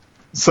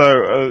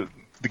So,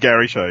 the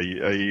Gary Show,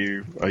 are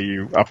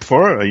you up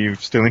for it? Are you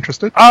still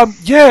interested?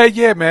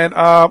 Yeah, man.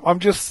 I'm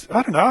just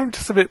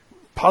a bit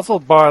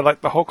puzzled by like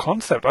the whole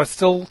concept. I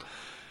still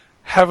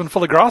haven't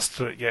fully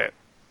grasped it yet.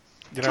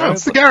 You know,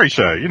 it's the Gary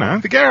Show,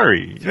 the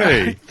Gary.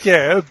 Yay.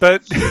 Yeah,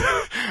 but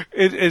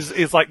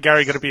is like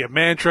Gary going to be a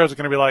mantra? Is it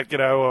going to be like,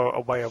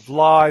 a way of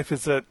life?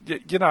 Is it,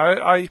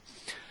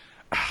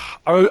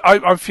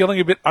 I'm feeling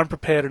a bit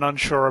unprepared and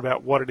unsure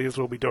about what it is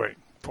we'll be doing,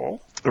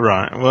 Paul.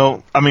 Right.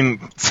 Well, I mean,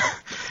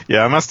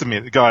 yeah, I must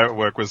admit, the guy at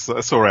work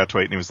saw our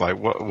tweet and he was like,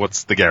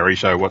 "What's the Gary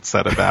Show? What's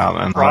that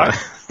about?" And right.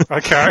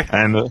 Okay.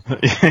 And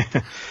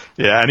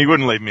yeah, and he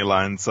wouldn't leave me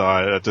alone, so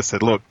I just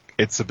said, "Look,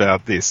 it's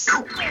about this."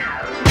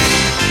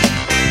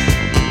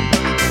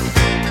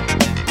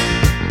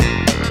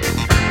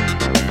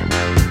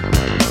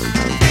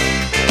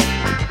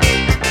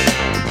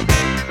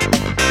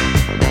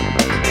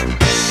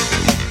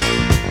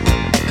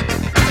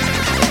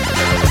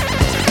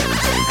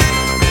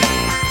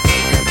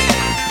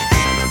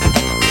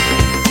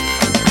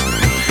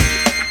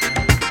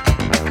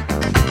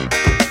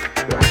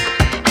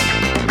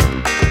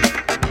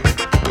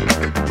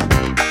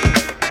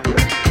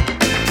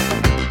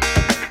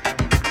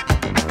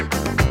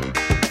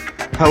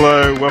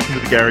 Hello, welcome to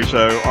the Gary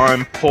Show.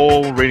 I'm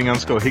Paul,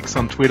 reading_Hicks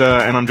on Twitter,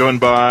 and I'm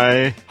joined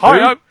by...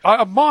 Hi,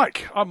 I'm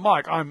Mike.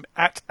 I'm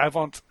at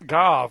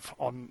AvantGarve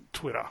on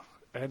Twitter.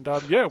 And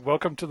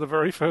welcome to the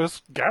very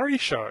first Gary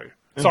Show.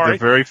 Sorry.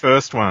 The very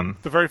first one.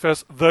 The very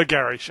first The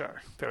Gary Show.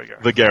 There we go.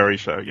 The Gary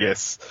Show,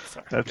 yes.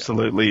 Sorry,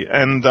 absolutely.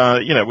 Yeah. And,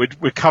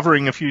 we're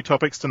covering a few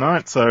topics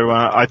tonight, so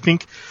I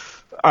think...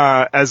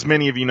 as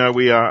many of you know,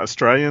 we are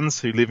Australians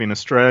who live in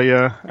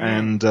Australia.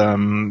 And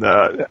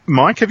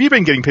Mike, have you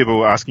been getting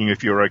people asking you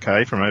if you're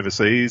okay from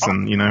overseas?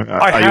 And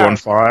are you on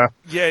fire?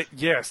 Yeah,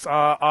 yes.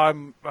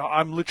 I'm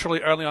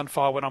literally only on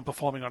fire when I'm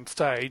performing on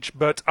stage.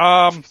 But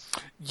I'm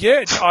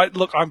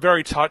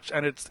very touched,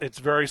 and it's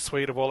very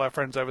sweet of all our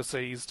friends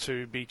overseas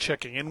to be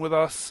checking in with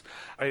us.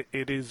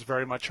 It is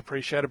very much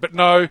appreciated. But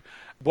no,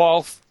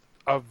 whilst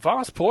a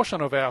vast portion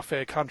of our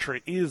fair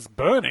country is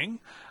burning,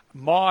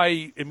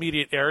 my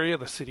immediate area,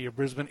 the city of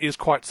Brisbane, is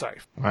quite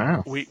safe.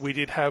 Wow. We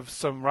did have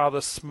some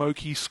rather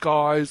smoky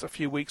skies a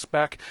few weeks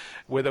back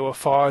where there were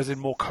fires in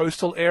more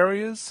coastal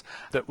areas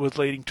that was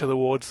leading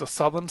towards the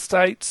southern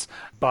states,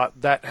 but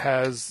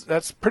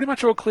that's pretty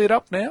much all cleared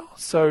up now.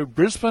 So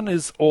Brisbane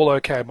is all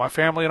okay. My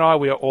family and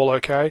we are all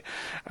okay,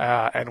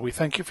 and we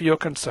thank you for your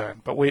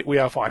concern, but we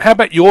are fine. How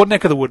about your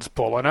neck of the woods,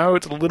 Paul? I know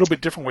it's a little bit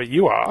different where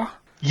you are.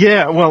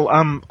 Yeah, well,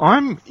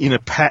 I'm in a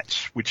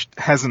patch which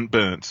hasn't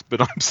burnt,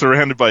 but I'm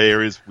surrounded by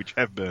areas which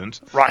have burnt.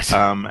 Right.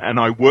 And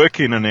I work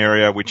in an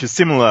area which is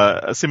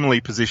similarly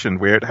positioned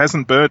where it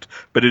hasn't burnt,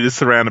 but it is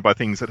surrounded by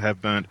things that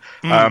have burnt.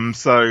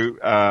 So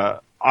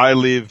I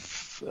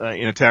live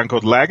in a town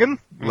called Lagan.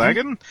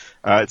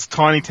 It's a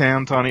tiny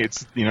town,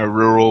 It's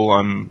rural.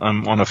 I'm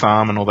on a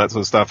farm and all that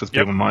sort of stuff, as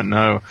people might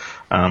know.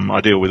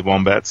 I deal with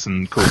wombats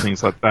and cool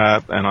things like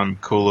that, and I'm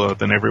cooler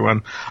than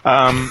everyone.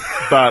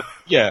 But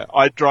yeah,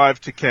 I drive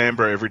to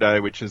Canberra every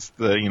day, which is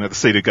the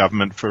seat of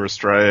government for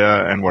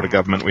Australia, and what a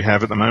government we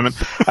have at the moment.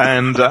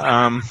 And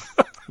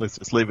let's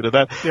just leave it at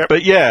that. Yep.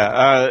 But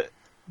yeah.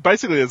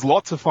 Basically, there's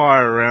lots of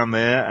fire around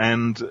there,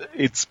 and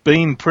it's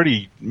been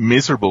pretty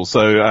miserable.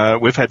 So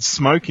we've had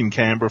smoke in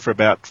Canberra for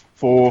about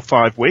 4 or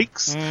 5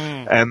 weeks,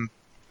 and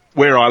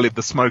where I live,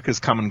 the smoke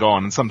has come and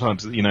gone. And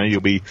sometimes, you'll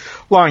be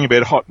lying in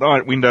bed, hot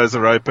night, windows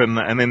are open,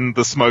 and then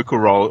the smoke will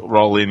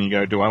roll in. And you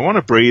go, do I want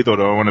to breathe or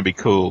do I want to be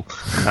cool?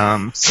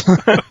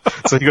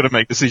 So you've got to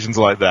make decisions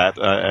like that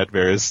at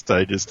various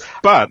stages.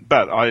 But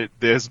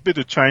there's a bit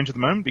of change at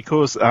the moment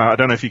because I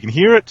don't know if you can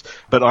hear it,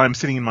 but I'm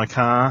sitting in my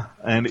car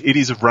and it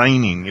is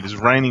raining. It is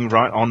raining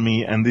right on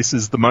me, and this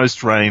is the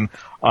most rain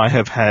I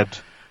have had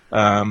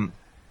I'm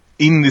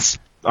in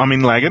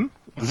Lagan.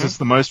 This is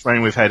the most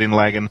rain we've had in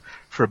Lagan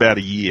for about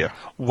a year.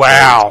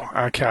 Wow.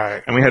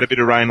 Okay. And we had a bit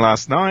of rain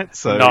last night,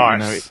 so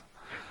nice.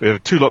 we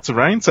have 2 lots of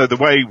rain. So the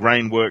way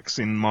rain works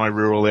in my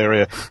rural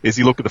area is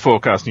you look at the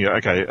forecast and you go,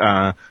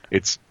 okay,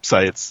 it's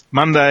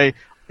Monday.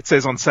 It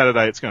says on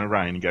Saturday it's going to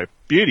rain. You go,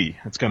 beauty,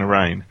 it's going to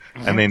rain.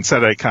 Mm-hmm. And then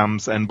Saturday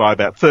comes, and by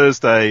about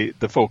Thursday,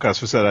 the forecast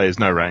for Saturday is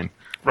no rain.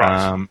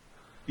 Right.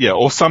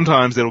 Or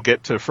sometimes it'll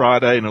get to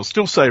Friday and it'll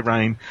still say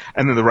rain,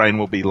 and then the rain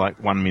will be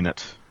like 1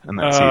 minute, and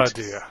that's it. Oh,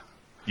 dear.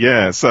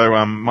 Yeah,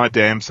 so my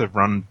dams have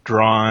run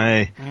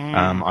dry.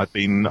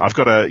 I've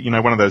got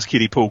one of those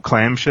kiddie pool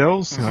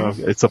clamshells.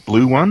 It's a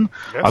blue one.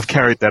 Yes. I've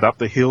carried that up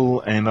the hill,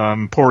 and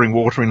I'm pouring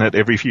water in it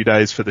every few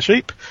days for the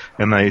sheep,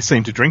 and they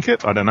seem to drink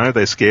it. I don't know,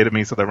 they're scared of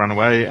me, so they run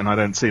away, and I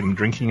don't see them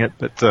drinking it.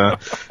 But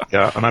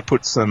and I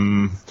put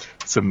some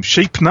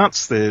sheep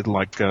nuts. They're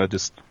like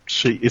just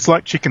sheep. It's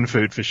like chicken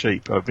food for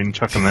sheep. I've been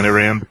chucking that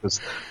around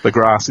because the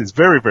grass is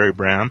very, very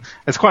brown.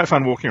 It's quite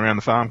fun walking around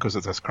the farm because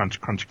it's just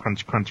crunch, crunch,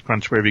 crunch, crunch,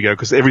 crunch wherever you go,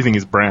 because everything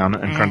is brown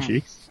and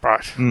crunchy.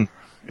 Right.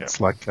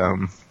 It's like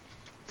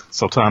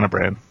Sultana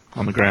bran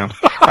on the ground.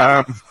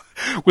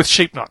 With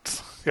sheep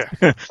nuts.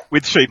 Yeah.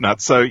 With sheep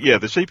nuts. So yeah,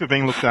 the sheep are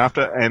being looked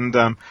after, and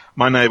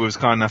my neighbour was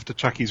kind enough to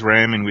chuck his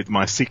ram in with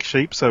my 6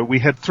 sheep. So we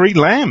had 3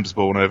 lambs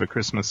born over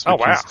Christmas,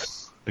 which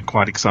is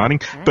quite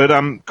exciting.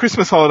 But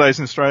Christmas holidays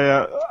in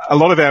Australia, a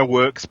lot of our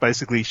work's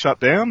basically shut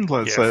down.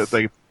 So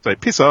they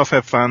piss off,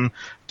 have fun,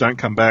 don't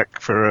come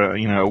back for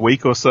a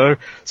week or so.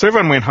 So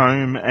everyone went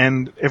home,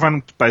 and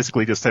everyone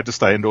basically just had to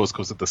stay indoors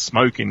because of the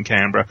smoke in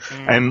Canberra.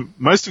 And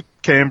most of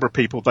Canberra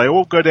people, they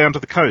all go down to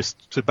the coast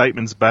to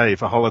Bateman's Bay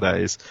for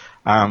holidays,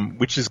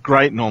 which is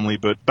great normally,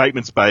 but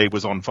Bateman's Bay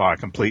was on fire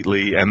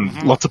completely,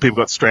 and lots of people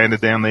got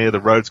stranded down there. The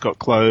roads got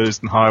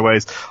closed and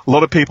highways. A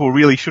lot of people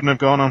really shouldn't have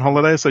gone on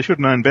holidays. They should have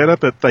known better,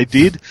 but they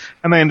did,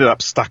 and they ended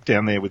up stuck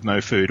down there with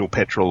no food or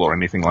petrol or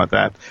anything like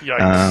that.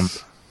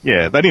 Yikes.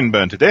 Yeah, they didn't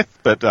burn to death,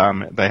 but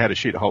they had a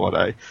shit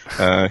holiday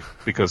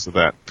because of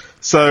that.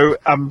 So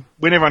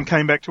when everyone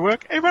came back to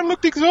work, everyone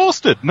looked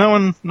exhausted. No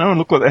one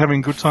looked like they're having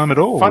a good time at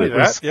all. Funny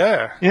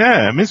yeah.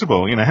 Yeah,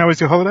 miserable. How was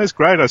your holidays?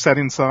 Great. I sat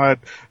inside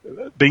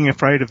being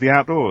afraid of the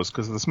outdoors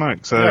because of the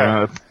smoke.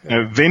 So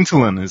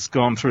Ventolin has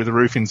gone through the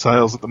roof in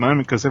sales at the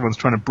moment because everyone's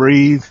trying to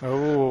breathe.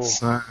 Oh,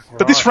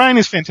 But this rain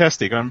is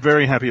fantastic. I'm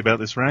very happy about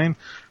this rain.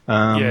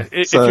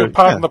 If you'll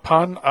pardon the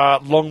pun,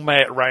 long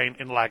may it rain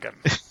in Lagan.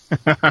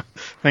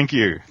 Thank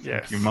you.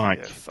 Yes, Thank you, Mike.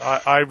 Yes.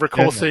 I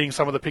recall seeing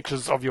some of the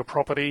pictures of your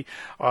property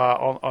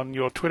on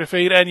your Twitter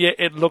feed, and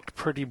it looked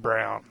pretty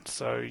brown.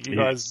 So you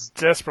guys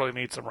desperately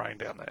need some rain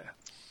down there.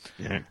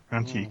 Yeah,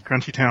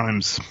 crunchy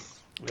times.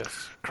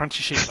 Yes,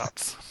 crunchy sheep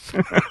nuts.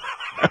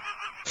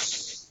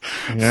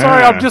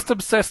 Sorry, I'm just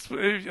obsessed.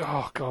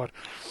 Oh God,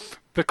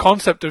 the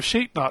concept of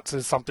sheep nuts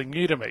is something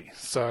new to me.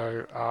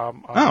 So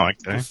I'm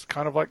just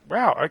kind of like,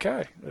 wow,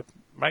 okay.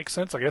 Makes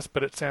sense, I guess,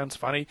 but it sounds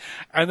funny.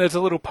 And there's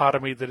a little part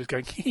of me that is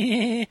going,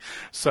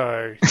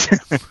 so,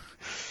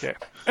 yeah.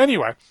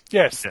 Anyway,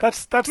 yes,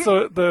 that's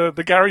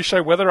the Gary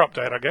Show weather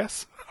update, I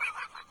guess.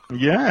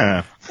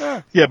 Yeah,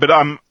 but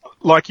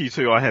like you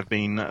two, I have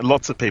been,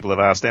 lots of people have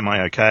asked, am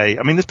I okay?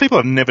 I mean, there's people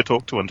I've never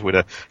talked to on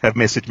Twitter have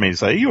messaged me to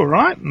say, are you all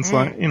right? And it's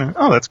like,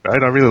 oh, that's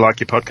great. I really like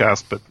your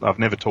podcast, but I've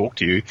never talked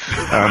to you.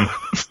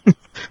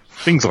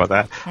 Things like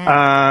that.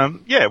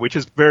 Which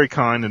is very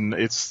kind, and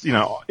it's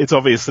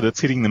obvious that it's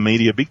hitting the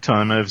media big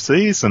time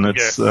overseas, and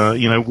it's,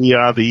 we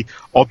are the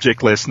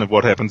object lesson of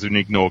what happens when you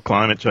ignore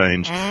climate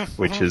change,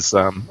 which is,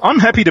 I'm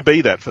happy to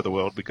be that for the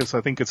world, because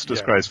I think it's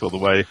disgraceful the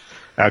way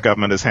our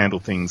government has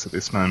handled things at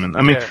this moment.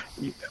 I mean,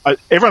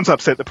 everyone's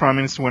upset the Prime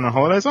Minister went on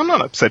holidays. I'm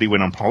not upset he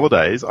went on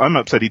holidays. I'm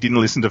upset he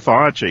didn't listen to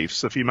fire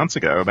chiefs a few months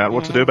ago about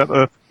what to do about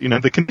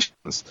the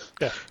conditions.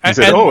 Yeah. He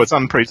said, it's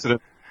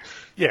unprecedented.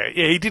 Yeah,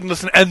 he didn't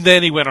listen, and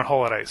then he went on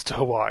holidays to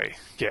Hawaii.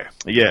 Yeah.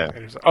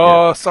 And he's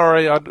like,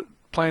 sorry, I'd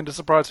planned a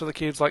surprise for the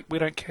kids. Like, we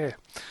don't care.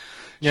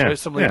 Show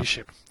some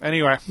leadership.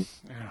 Anyway.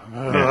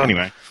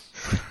 Anyway.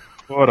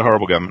 What a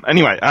horrible government.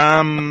 Anyway,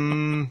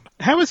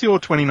 how was your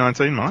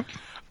 2019, Mike?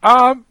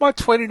 My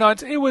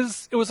 2019, it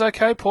was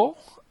okay, Paul.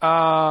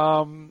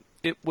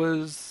 It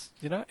was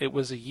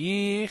a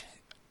year.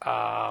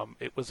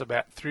 It was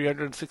about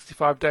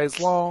 365 days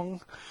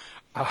long.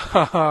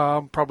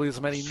 Probably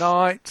as many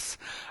nights.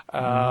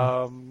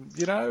 I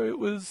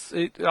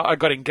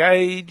got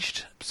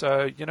engaged,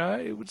 so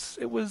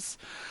it was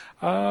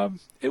a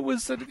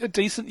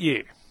decent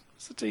year.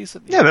 It's a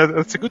decent year. Yeah,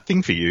 that's a good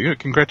thing for you.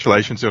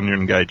 Congratulations on your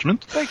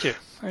engagement. Thank you.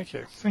 Thank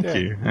you.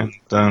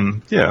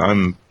 And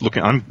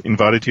I'm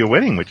invited to your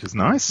wedding, which is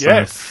nice.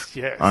 Yes.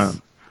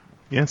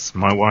 Yes,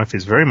 my wife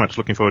is very much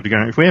looking forward to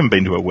going. If we haven't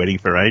been to a wedding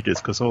for ages,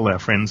 because all our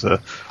friends are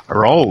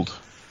old.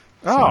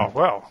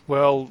 Oh,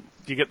 well.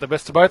 You get the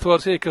best of both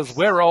worlds here, because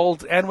we're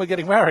old and we're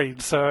getting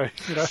married, so,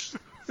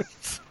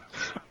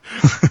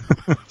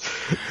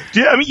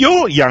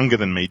 you're younger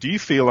than me. Do you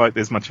feel like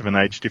there's much of an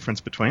age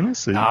difference between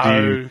us? Do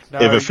you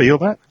ever feel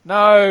that?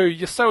 No,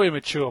 you're so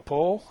immature,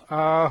 Paul.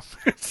 No.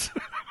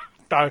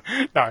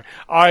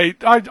 I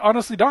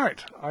honestly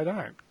don't. I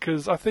don't,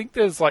 because I think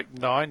there's like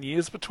 9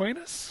 years between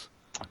us.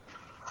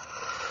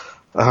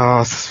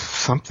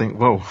 Something.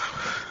 Well,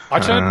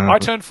 I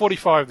turned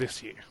 45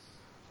 this year.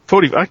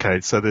 40.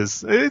 Okay, so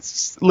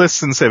it's less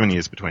than 7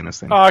 years between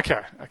us then. Oh,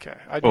 okay.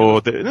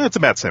 It's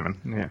about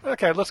 7. Yeah.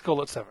 Okay, let's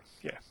call it 7.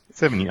 Yeah.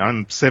 7.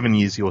 I'm 7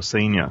 years your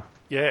senior.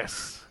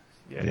 Yes.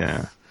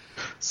 Yeah.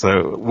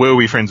 So were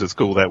we friends at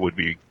school, that would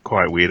be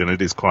quite weird, and it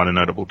is quite a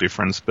notable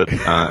difference. But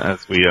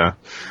as we are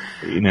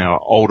in our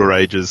older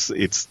ages,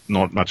 it's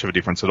not much of a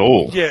difference at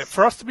all. Yeah,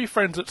 for us to be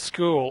friends at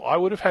school, I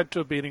would have had to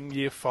have been in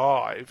year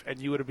 5, and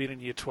you would have been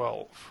in year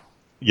 12.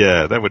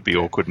 Yeah, that would be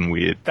awkward and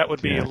weird. That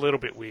would be a little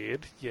bit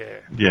weird, yeah.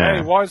 Yeah.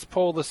 Hey, why is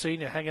Paul the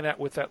senior hanging out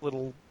with that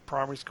little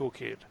primary school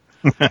kid?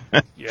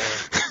 Yeah,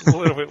 a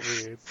little bit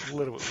weird.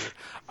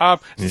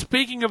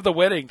 Speaking of the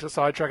wedding, to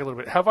sidetrack a little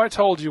bit, have I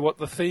told you what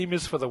the theme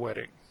is for the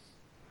wedding?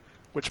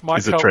 Which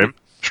might tell me...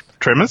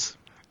 Tremors?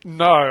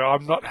 No,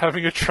 I'm not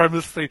having a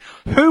Tremors theme.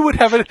 Who would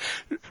have it?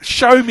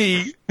 Show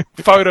me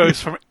photos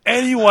from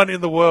anyone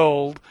in the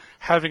world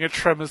having a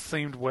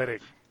Tremors-themed wedding.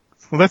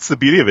 Well, that's the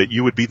beauty of it.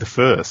 You would be the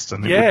first,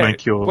 and it would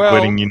make your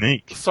wedding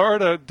unique. Sorry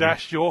to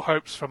dash your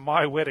hopes for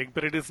my wedding,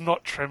 but it is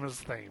not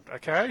Tremors themed,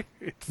 okay?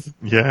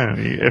 Yeah,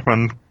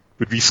 everyone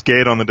would be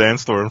scared on the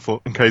dance floor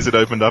in case it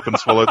opened up and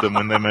swallowed them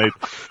when they made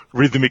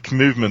rhythmic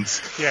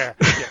movements. Yeah.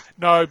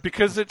 No,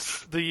 because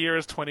the year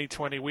is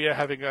 2020, we are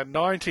having a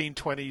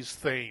 1920s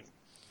theme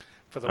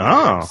for the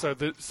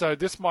wedding. So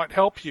this might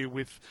help you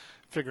with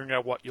figuring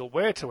out what you'll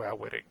wear to our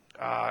wedding.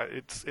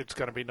 It's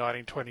going to be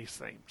 1920s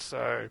themed,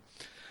 so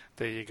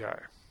there you go.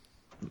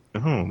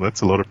 Oh,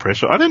 that's a lot of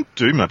pressure. I don't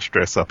do much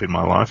dress up in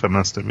my life, I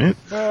must admit.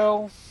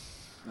 Well,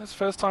 it's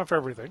first time for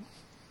everything.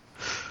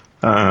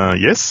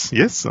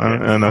 Yes,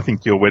 and I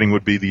think your wedding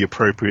would be the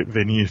appropriate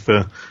venue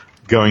for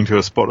going to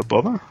a spot of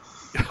bother.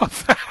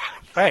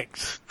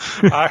 Thanks.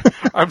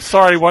 I'm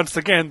sorry once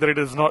again that it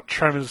is not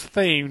Tremors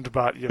themed,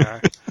 but you know.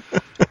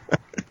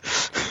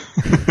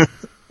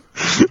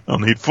 I'll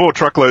need 4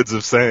 truckloads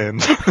of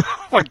sand.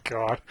 Oh my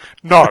God,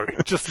 no,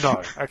 just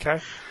no. Okay.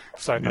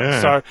 So no.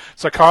 Yeah.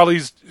 So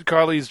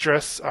Kylie's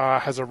dress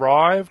has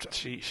arrived.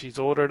 She's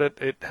ordered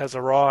it. It has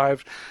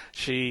arrived.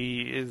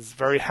 She is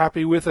very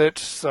happy with it.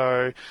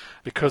 So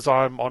because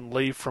I'm on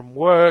leave from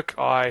work,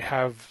 I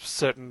have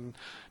certain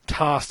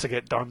tasks to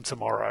get done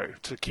tomorrow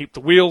to keep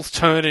the wheels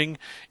turning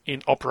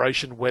in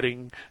Operation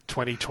Wedding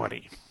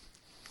 2020.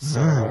 So,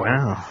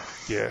 wow.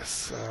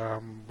 Yes.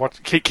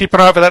 Keep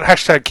an eye over that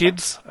hashtag,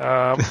 kids.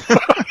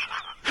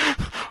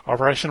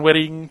 Operation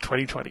Wedding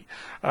 2020.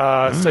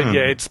 So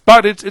yeah, it's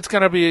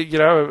going to be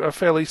a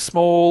fairly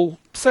small,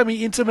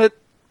 semi-intimate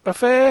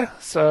affair.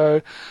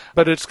 So,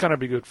 but it's going to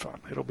be good fun.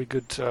 It'll be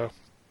good to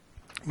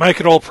make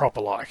it all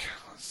proper like.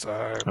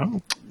 So. Oh.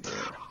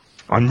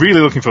 I'm really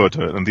looking forward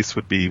to it, and this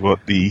would be,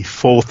 the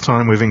 4th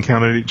time we've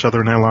encountered each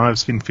other in our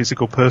lives in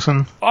physical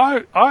person?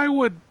 I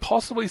would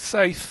possibly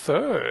say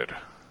 3rd.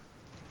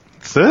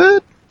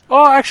 3rd?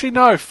 Oh, actually,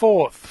 no,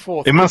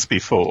 4th. It must be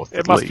 4th.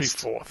 It must be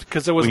 4th,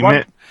 because there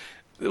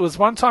was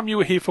one time you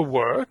were here for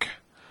work.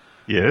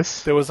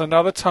 Yes. There was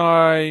another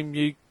time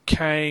you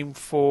came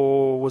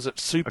for, was it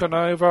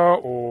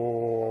Supernova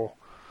or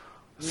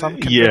some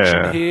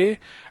convention here?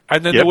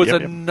 And then there was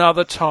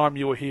another time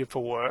you were here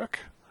for work.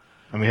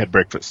 And we had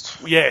breakfast.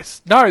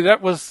 Yes. No,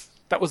 that was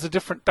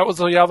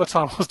the other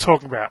time I was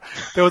talking about.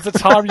 There was a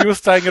time you were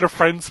staying at a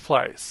friend's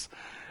place.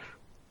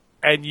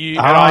 And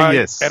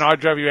I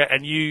drove you out,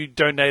 and you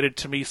donated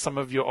to me some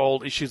of your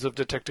old issues of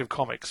Detective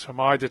Comics for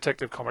my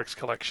Detective Comics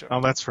collection.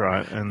 Oh, that's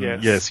right. And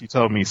yes, you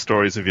told me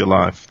stories of your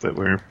life that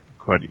were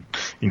quite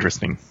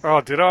interesting.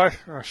 Oh, did I?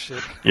 Oh,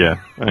 shit.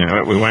 Yeah.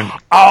 Anyway, we won't.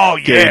 Oh,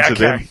 yeah. Get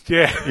into okay. them.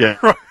 Yeah.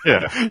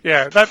 Yeah.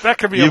 Yeah. That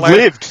can be. You've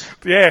lived.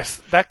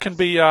 Yes, that can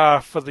be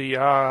for the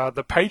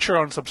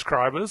Patreon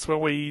subscribers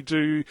when we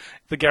do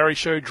the Gary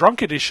Show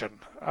Drunk Edition.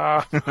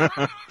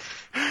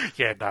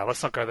 Yeah, no,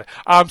 let's not go there.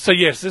 So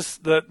yes,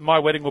 my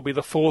wedding will be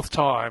the 4th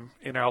time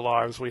in our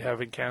lives we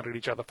have encountered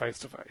each other face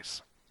to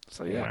face.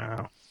 So yeah.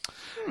 Wow.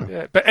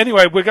 Yeah, but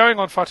anyway, we're going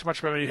on far too much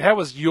about me. How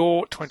was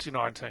your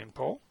 2019,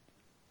 Paul?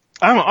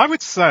 I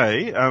would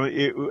say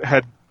it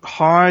had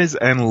highs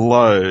and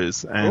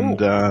lows,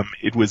 and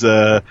it was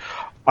a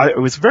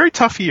very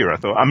tough year, I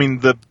thought. I mean,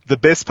 the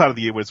best part of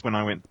the year was when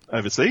I went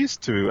overseas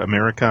to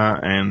America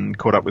and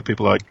caught up with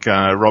people like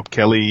Rob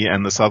Kelly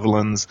and the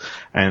Sutherlands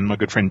and my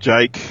good friend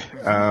Jake.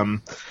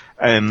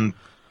 And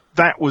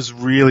that was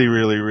really,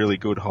 really, really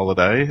good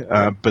holiday.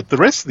 But the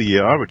rest of the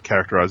year I would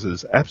characterize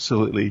as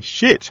absolutely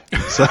shit.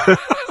 So,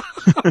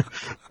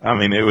 I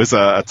mean, it was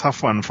a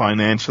tough one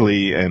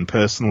financially and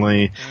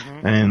personally.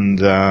 Mm-hmm. And,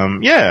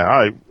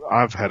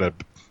 I've had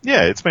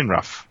it's been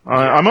rough.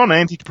 I'm on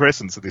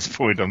antidepressants at this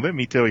point. Let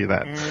me tell you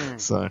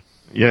that. So,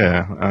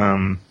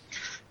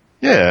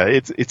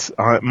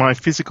 my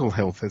physical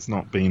health has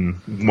not been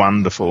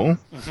wonderful,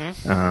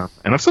 and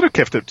I've sort of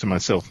kept it to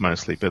myself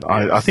mostly. But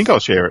I think I'll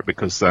share it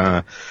because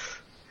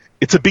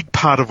it's a big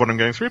part of what I'm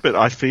going through. But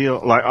I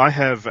feel like I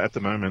have at the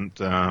moment,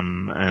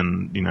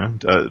 don't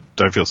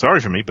feel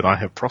sorry for me, but I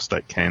have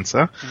prostate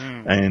cancer,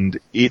 and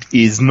it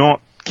is not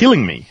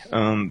killing me.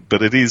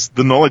 But it is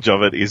the knowledge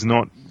of it is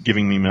not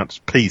giving me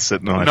much peace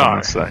at night, I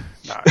must say.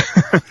 No.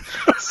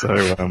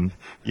 So,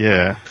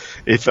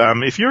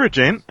 if you're a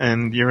gent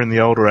and you're in the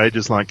older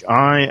ages like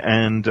I,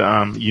 and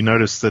you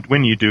notice that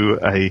when you do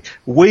a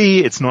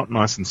wee, it's not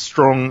nice and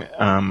strong,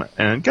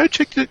 and go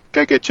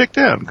get checked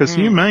out because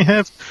you may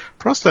have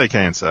prostate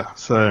cancer.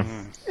 So,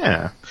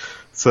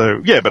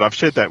 but I've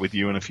shared that with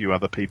you and a few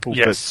other people.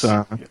 Yes.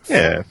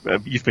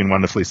 But you've been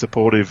wonderfully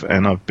supportive,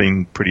 and I've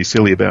been pretty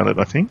silly about it,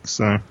 I think.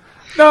 So.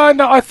 No,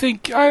 I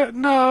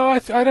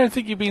don't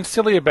think you've been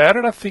silly about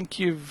it. I think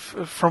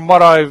from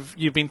what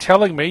you've been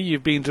telling me,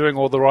 you've been doing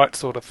all the right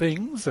sort of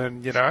things,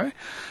 and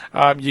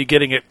you're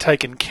getting it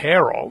taken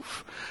care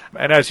of.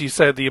 And as you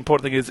said, the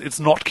important thing is it's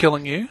not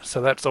killing you,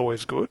 so that's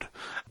always good.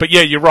 But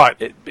yeah, you're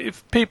right.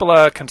 If people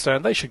are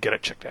concerned, they should get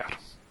it checked out.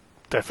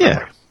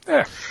 Definitely.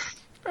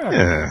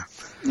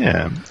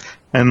 Yeah.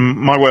 And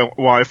my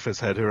wife has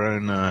had her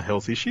own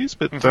health issues,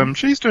 but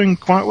she's doing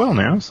quite well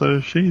now,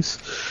 so she's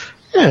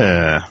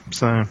Yeah,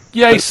 so...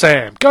 Yay,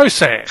 Sam. Go,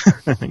 Sam.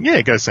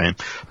 Yeah, go Sam.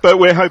 But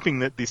we're hoping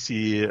that this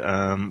year,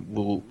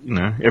 we'll,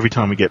 every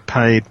time we get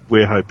paid,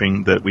 we're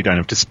hoping that we don't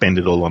have to spend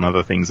it all on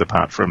other things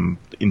apart from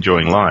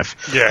enjoying life.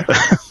 Yeah,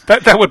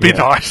 that would be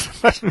nice.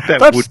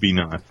 That would be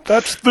nice.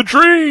 That's the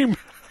dream.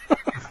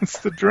 It's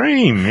the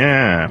dream,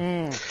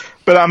 yeah.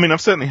 But, I mean,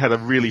 I've certainly had a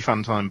really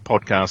fun time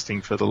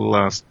podcasting for the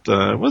last,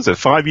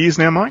 5 years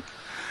now, Mike?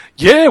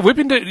 Yeah, we've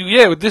been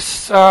doing.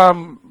 This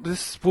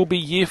will be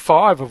year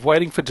 5 of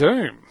Waiting for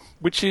Doom,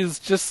 which is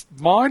just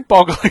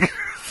mind-boggling.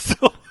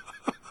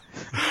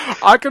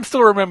 I can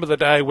still remember the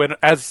day when,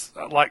 as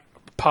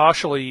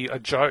partially a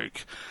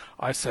joke,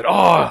 I said,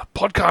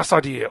 podcast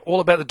idea, all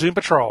about the Doom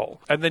Patrol.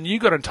 And then you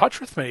got in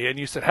touch with me and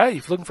you said, hey,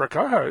 if you're looking for a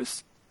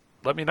co-host,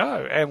 let me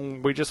know.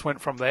 And we just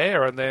went from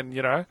there. And then,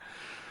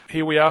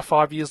 here we are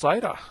 5 years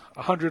later,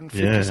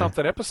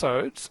 150-something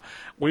episodes.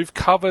 We've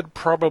covered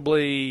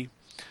probably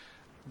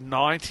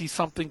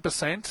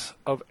 90-something%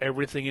 of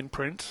everything in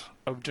print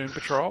of Doom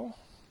Patrol.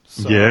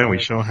 So yeah, we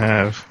sure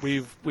have.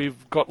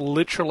 We've got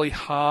literally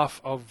half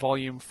of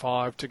Volume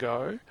 5 to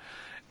go.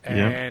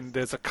 And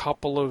there's a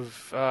couple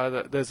of...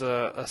 there's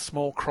a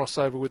small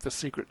crossover with the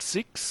Secret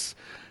Six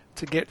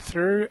to get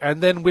through.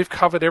 And then we've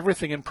covered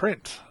everything in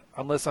print,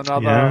 unless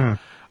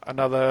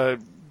another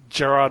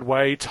Gerard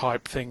Way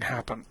type thing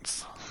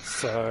happens.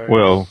 So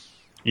well,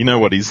 you know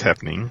what is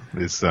happening.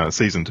 There's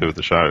season 2 of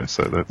the show,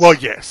 so that's... Well,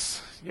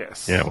 yes.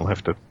 Yeah, we'll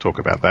have to talk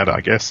about that,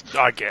 I guess.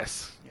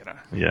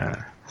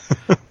 Yeah.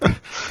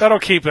 That'll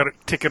keep it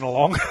ticking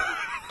along.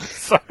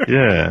 So.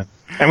 Yeah.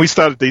 And we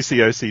started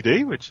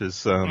DCOCD, which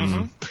is...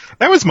 that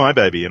was my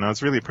baby, and I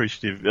was really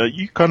appreciative.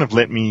 You kind of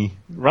let me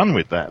run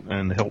with that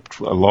and helped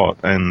a lot,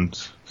 and...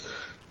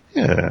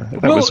 Yeah,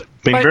 that was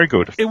very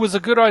good. It was a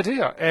good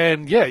idea,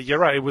 and yeah, you're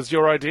right. It was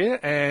your idea,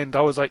 and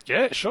I was like,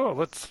 yeah, sure,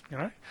 let's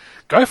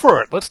go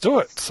for it, let's do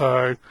it.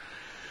 So,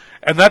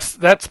 and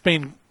that's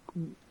been.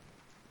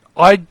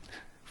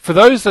 For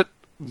those that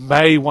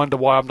may wonder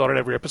why I'm not in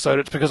every episode,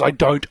 it's because I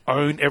don't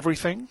own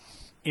everything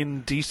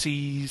in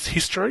DC's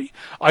history.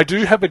 I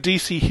do have a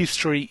DC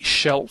history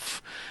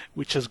shelf,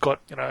 which has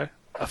got a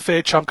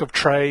fair chunk of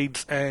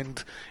trades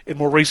and, in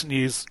more recent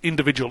years,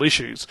 individual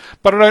issues,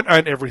 but I don't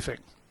own everything.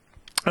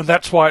 And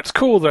that's why it's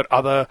cool that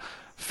other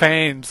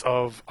fans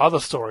of other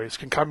stories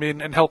can come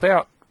in and help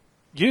out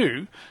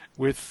you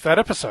with that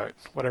episode,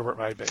 whatever it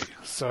may be.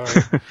 So,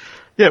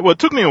 yeah, well, it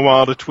took me a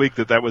while to twig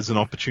that was an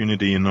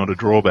opportunity and not a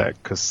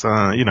drawback, because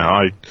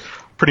I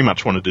pretty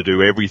much wanted to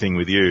do everything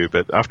with you,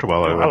 but after a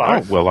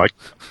while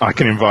I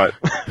can invite.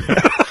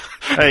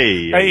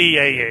 Hey,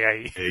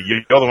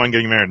 you're the one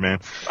getting married, man.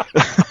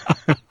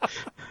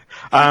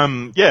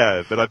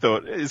 But I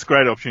thought it's a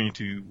great opportunity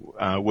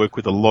to work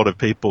with a lot of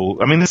people.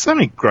 I mean, there's so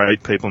many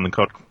great people in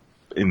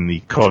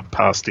the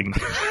codcasting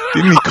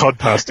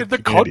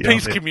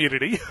codpiece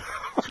community.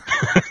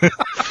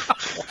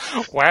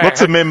 Wow.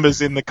 Lots of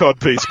members in the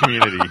codpiece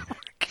community.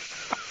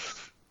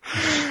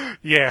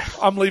 Yeah,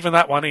 I'm leaving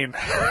that one in.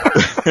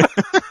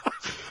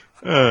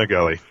 Oh,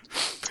 golly.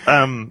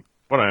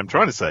 What I'm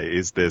trying to say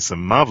is there's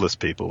some marvelous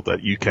people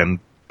that you can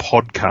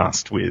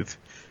podcast with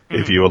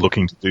if you are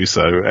looking to do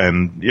so.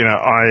 And,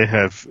 I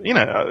have,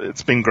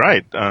 it's been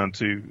great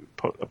to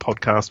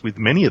podcast with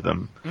many of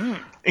them,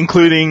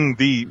 including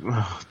the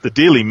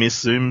dearly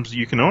missed Zooms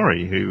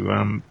Yukinori,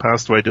 who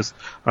passed away just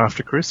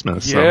after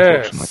Christmas,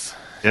 unfortunately.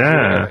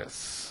 Yeah.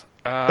 Yes.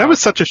 That was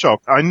such a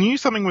shock. I knew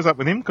something was up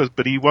with him,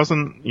 but he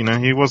wasn't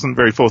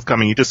very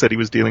forthcoming. He just said he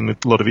was dealing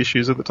with a lot of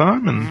issues at the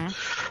time, and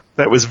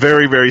that was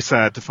very, very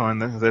sad to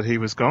find that he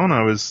was gone.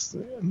 I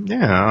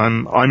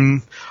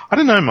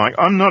don't know, Mike.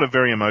 I'm not a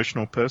very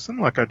emotional person.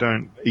 Like, I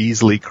don't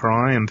easily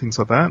cry and things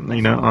like that.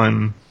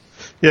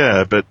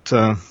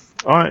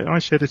 I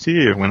shed a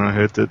tear when I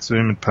heard that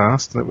Zoom had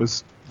passed. That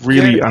was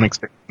really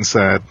unexpected and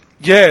sad.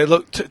 Yeah,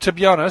 look, to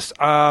be honest,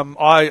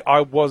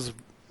 I was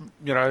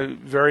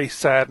very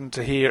saddened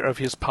to hear of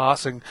his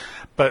passing,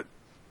 but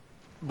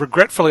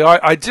regretfully,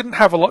 I didn't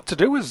have a lot to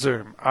do with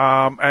Zoom,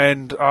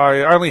 and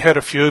I only heard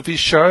a few of his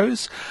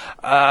shows,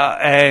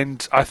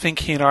 and I think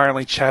he and I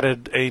only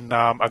chatted in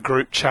a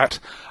group chat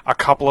a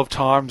couple of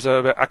times.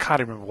 I can't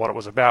remember what it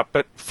was about,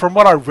 but from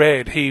what I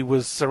read, he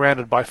was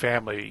surrounded by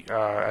family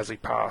as he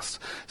passed.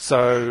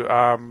 So,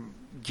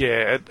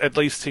 at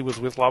least he was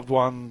with loved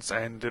ones,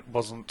 and it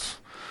wasn't,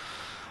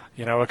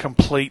 a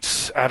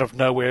complete out of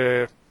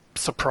nowhere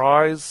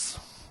surprise,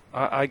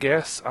 I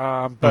guess.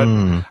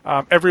 But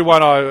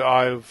everyone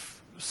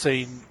I've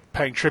seen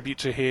paying tribute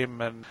to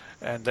him and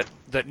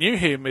that knew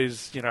him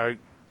is,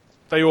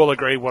 they all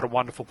agree what a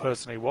wonderful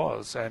person he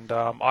was. And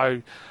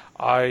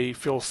I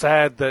feel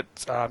sad that,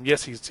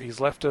 yes, he's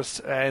left us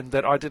and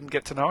that I didn't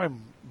get to know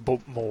him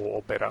more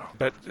or better.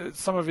 But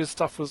some of his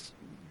stuff was,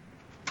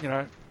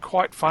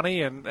 quite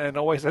funny and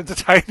always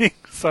entertaining.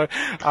 So,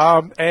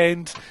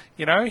 and,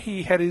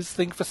 he had his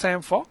thing for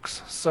Sam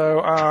Fox. So,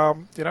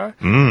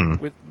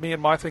 with me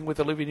and my thing with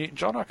Olivia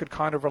Newton-John, I could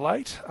kind of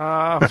relate.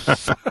 But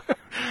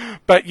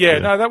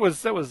that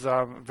was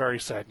very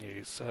sad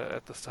news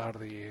at the start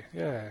of the year.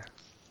 Yeah.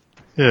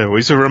 Yeah, well,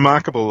 he's a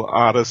remarkable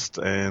artist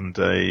and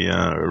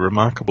a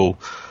remarkable.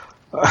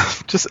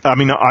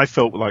 I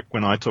felt like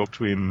when I talked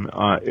to him,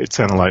 it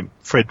sounded like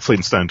Fred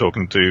Flintstone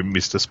talking to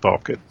Mr.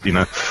 Spock.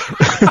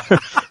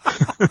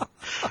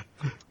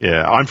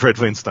 Yeah, I'm Fred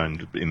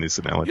Flintstone in this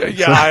analogy.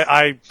 Yeah,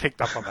 I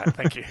picked up on that.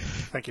 Thank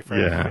you,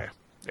 Fred.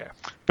 Yeah.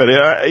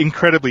 But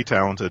incredibly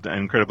talented and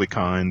incredibly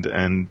kind,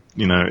 and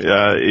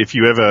if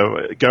you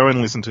ever go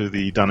and listen to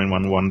the Done in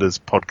One Wonders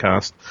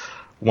podcast,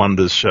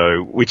 Wonders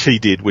show, which he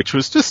did, which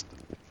was just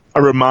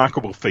a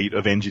remarkable feat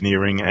of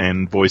engineering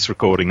and voice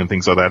recording and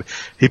things like that.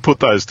 He put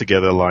those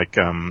together like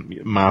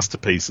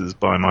masterpieces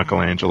by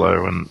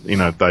Michelangelo, and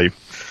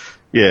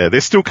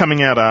they're still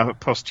coming out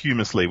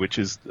posthumously, which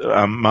is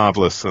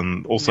marvelous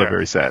and also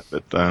very sad.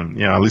 But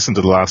I listened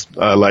to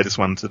the latest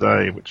one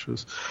today, which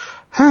was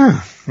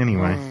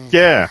anyway.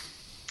 Yeah.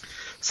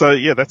 So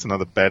that's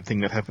another bad thing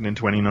that happened in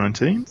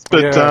 2019.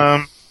 But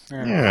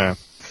yeah.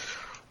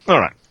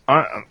 All right.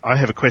 I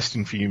have a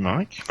question for you,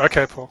 Mike.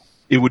 Okay, Paul.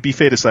 It would be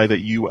fair to say that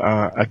you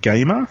are a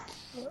gamer?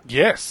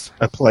 Yes.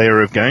 A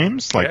player of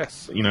games? Like,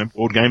 yes.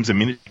 Board games and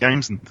mini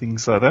games and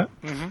things like that?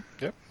 Mm-hmm.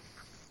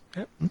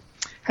 Yep.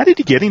 How did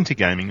you get into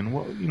gaming, and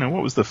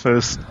what was the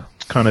first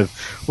what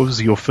was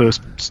your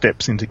first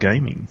steps into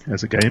gaming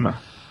as a gamer?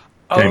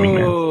 Gaming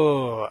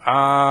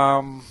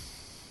man?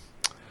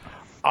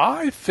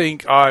 I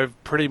think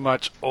I've pretty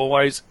much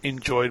always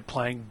enjoyed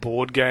playing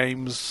board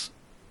games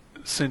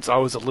since I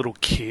was a little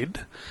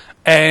kid.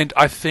 And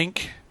I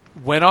think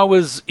when I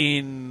was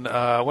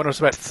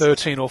about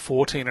 13 or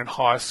 14 in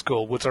high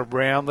school was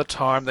around the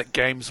time that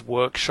Games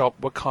Workshop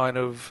were kind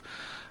of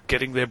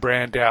getting their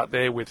brand out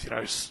there with,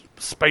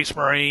 Space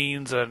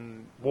Marines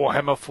and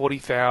Warhammer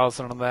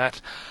 40,000 and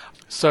that.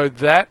 So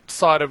that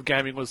side of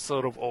gaming was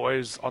sort of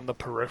always on the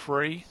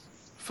periphery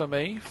for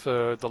me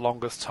for the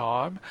longest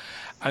time.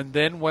 And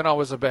then when I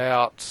was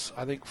about,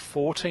 I think,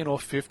 14 or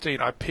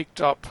 15, I picked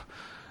up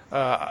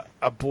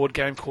a board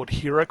game called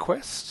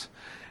HeroQuest,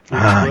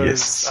 which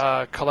was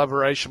a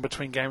collaboration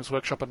between Games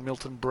Workshop and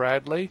Milton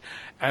Bradley.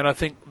 And I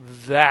think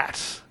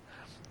that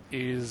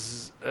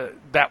was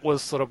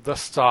sort of the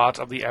start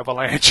of the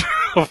avalanche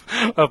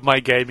of my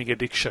gaming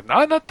addiction.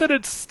 Not that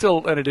it's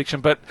still an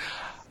addiction, but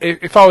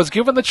if I was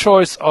given the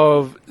choice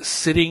of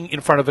sitting in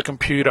front of a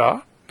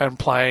computer and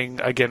playing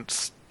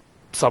against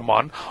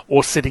someone,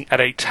 or sitting at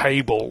a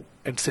table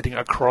and sitting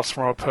across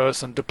from a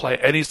person to play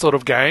any sort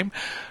of game,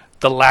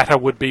 the latter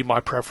would be my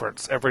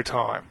preference every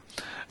time.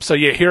 So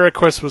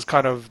HeroQuest was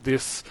kind of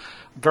this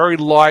very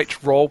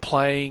light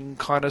role-playing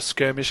kind of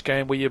skirmish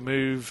game where you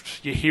moved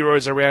your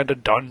heroes around a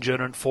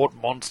dungeon and fought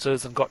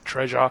monsters and got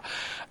treasure,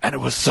 and it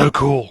was so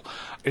cool.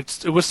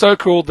 It was so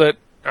cool that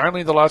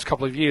only in the last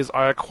couple of years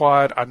I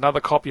acquired another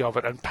copy of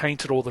it and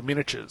painted all the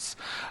miniatures.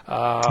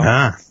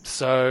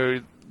 So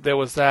there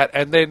was that,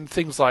 and then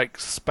things like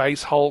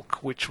Space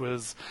Hulk, which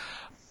was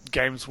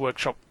Games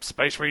Workshop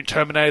Space Marine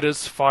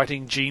Terminators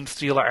fighting Gene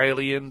Stealer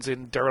aliens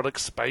in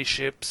derelict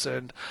spaceships,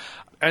 and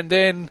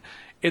then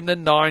in the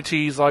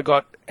 90s, I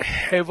got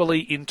heavily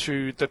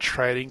into the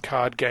trading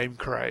card game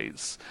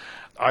craze.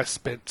 I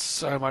spent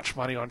so much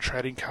money on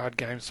trading card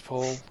games,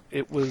 Paul.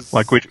 It was...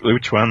 Like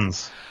which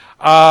ones?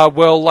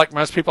 Well, like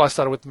most people, I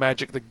started with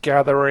Magic the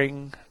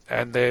Gathering,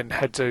 and then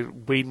had to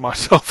wean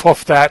myself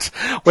off that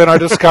when I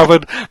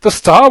discovered the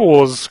Star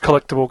Wars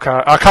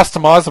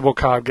customizable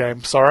card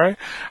game,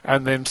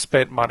 and then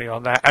spent money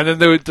on that. And then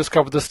they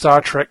discovered the Star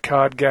Trek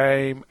card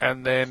game,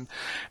 and then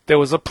there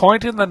was a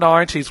point in the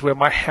 90s where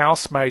my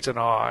housemate and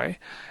I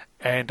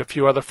and a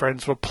few other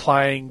friends were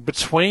playing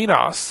between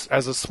us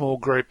as a small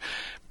group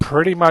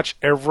pretty much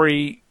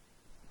every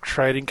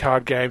trading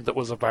card game that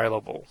was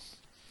available.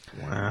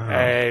 Wow.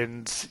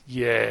 And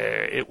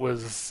it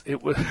was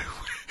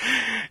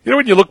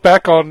when you look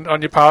back on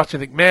your past, you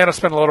think, man, I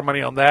spent a lot of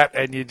money on that,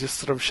 and you just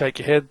sort of shake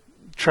your head.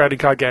 Trading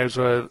card games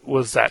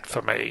was that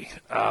for me.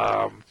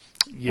 Were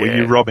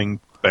you robbing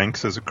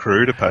banks as a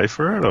crew to pay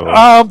for it?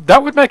 Or?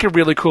 That would make a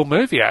really cool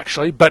movie,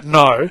 actually, but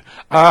no.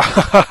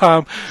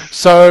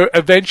 So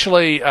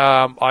eventually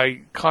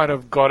I kind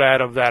of got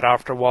out of that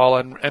after a while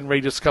and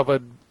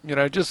rediscovered,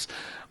 just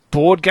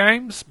board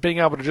games. Being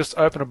able to just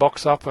open a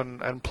box up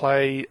and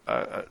play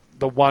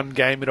the one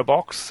game in a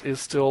box is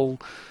still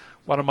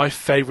one of my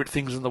favourite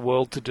things in the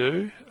world to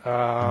do.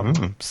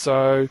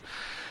 So,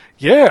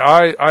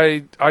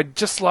 I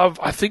just love...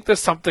 I think there's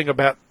something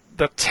about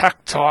the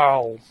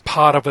tactile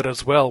part of it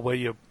as well, where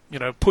you're,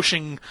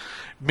 pushing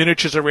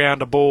miniatures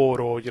around a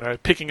board, or,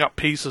 picking up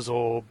pieces,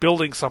 or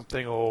building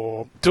something,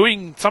 or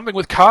doing something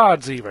with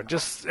cards even.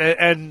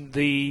 And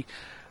the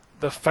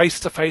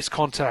face-to-face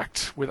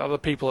contact with other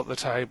people at the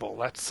table.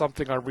 That's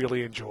something I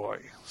really enjoy.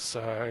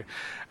 So,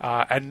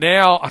 and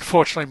now,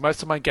 unfortunately,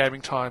 most of my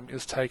gaming time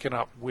is taken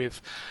up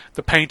with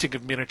the painting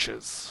of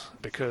miniatures,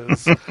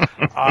 because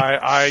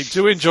I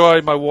do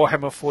enjoy my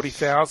Warhammer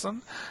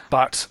 40,000,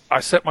 but I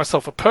set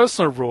myself a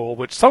personal rule,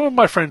 which some of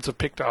my friends have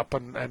picked up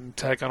and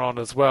taken on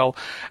as well,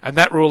 and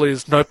that rule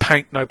is no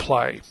paint, no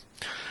play.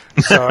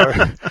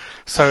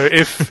 So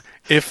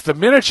if the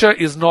miniature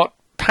is not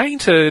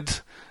painted,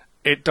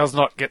 it does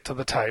not get to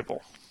the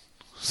table.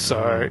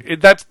 So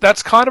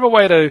that's kind of a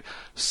way to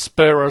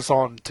spur us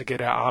on to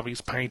get our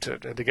armies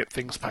painted and to get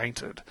things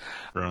painted.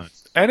 Right.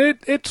 And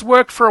it's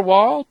worked for a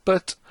while,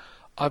 but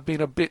I've been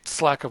a bit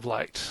slack of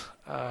late.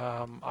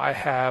 I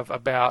have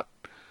about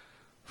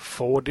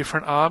 4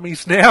 different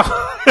armies now.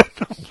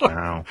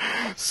 Wow.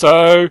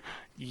 So,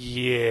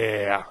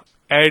 yeah.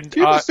 And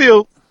Do you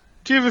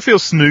ever feel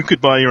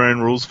snookered by your own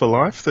rules for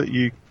life that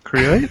you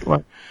create?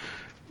 Like,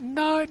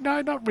 No,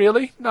 not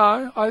really.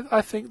 No,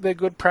 I think they're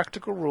good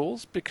practical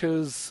rules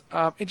because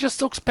it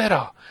just looks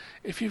better.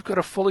 If you've got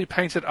a fully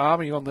painted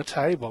army on the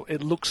table,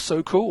 it looks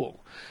so cool.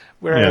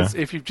 Whereas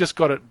if you've just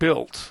got it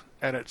built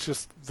and it's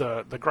just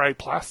the grey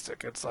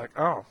plastic, it's like,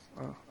 oh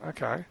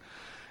okay.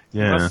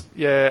 yeah.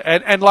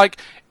 And like,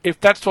 if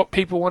that's what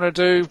people want to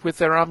do with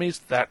their armies,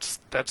 that's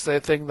their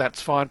thing,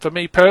 that's fine. For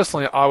me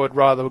personally, I would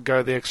rather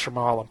go the extra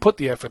mile and put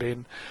the effort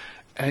in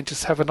and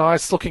just have a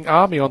nice looking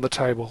army on the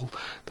table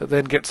that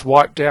then gets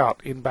wiped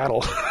out in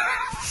battle.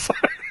 So,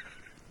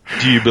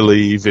 Do you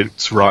believe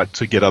it's right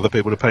to get other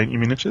people to paint your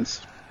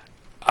miniatures?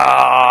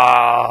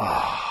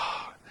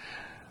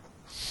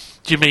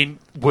 do you mean,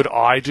 would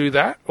I do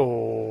that,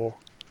 or...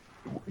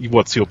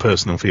 What's your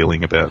personal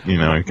feeling about,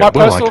 I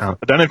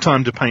don't have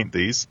time to paint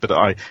these, but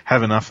I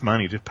have enough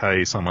money to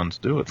pay someone to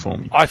do it for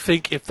me. I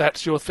think if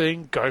that's your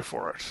thing, go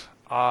for it.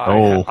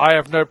 I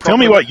have no problem. Tell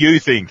me what you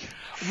think.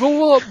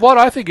 Well, what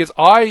I think is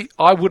I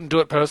wouldn't do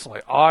it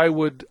personally. I've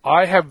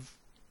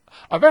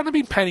only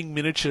been painting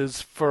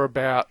miniatures for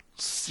about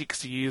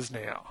 6 years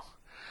now,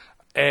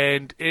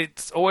 and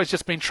it's always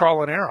just been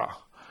trial and error.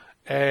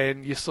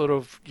 And you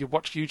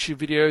watch YouTube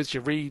videos, you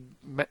read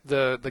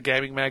the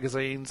gaming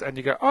magazines, and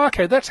you go, oh,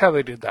 okay, that's how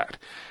they did that.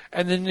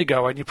 And then you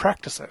go and you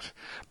practice it.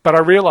 But I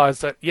realise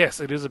that,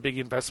 yes, it is a big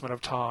investment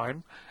of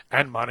time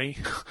and money,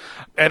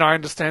 and I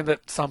understand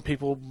that some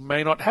people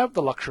may not have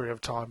the luxury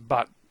of time,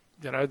 but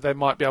they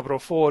might be able to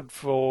afford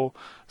for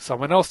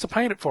someone else to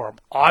paint it for them.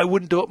 I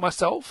wouldn't do it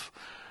myself,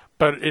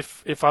 but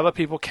if other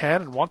people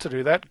can and want to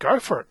do that, go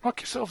for it.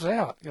 Knock yourselves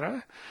out,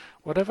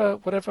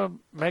 Whatever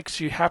makes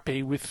you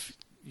happy with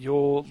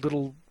your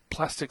little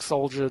plastic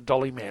soldier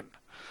dolly men.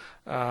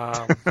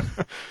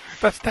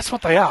 That's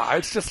what they are.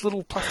 It's just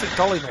little plastic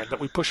dolly men that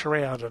we push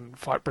around and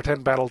fight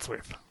pretend battles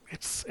with.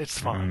 It's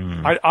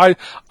fun. I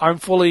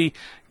fully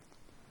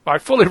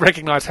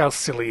recognise how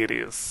silly it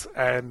is,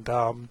 and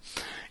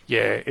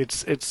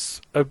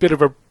it's a bit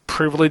of a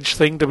privileged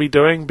thing to be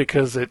doing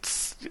because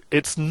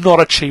it's not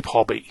a cheap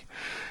hobby.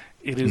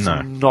 It is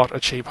not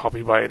a cheap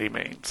hobby by any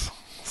means.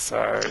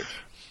 So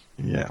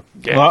yeah.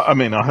 Well, I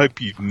mean, I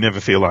hope you never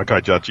feel like I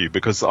judge you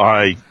because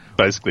I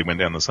basically went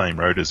down the same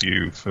road as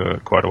you for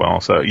quite a while.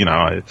 So,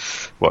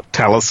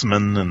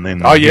 Talisman and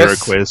then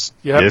HeroQuest.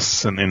 Yep.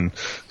 Yes, and then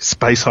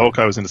Space Hulk.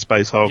 I was into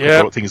Space Hulk. Yep.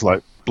 I bought things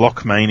like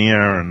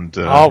Blockmania and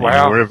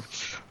wow.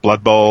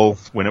 Blood Bowl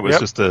when it was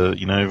just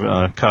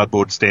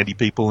cardboard standy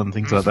people and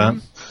things like that.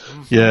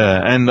 Mm-hmm.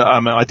 Yeah, and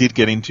I did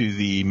get into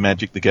the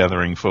Magic the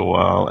Gathering for a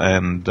while,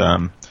 and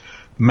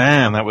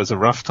man, that was a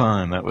rough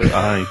time.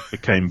 I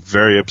became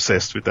very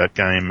obsessed with that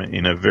game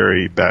in a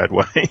very bad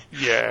way.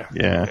 Yeah.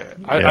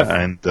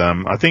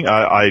 I think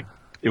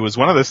it was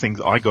one of those things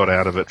I got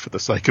out of it for the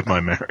sake of my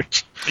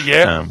marriage.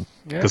 Yeah.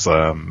 Because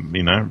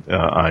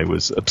I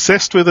was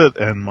obsessed with it,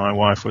 and my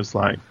wife was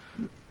like,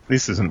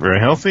 "This isn't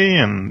very healthy,"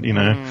 and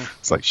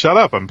it's like, "Shut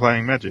up! I'm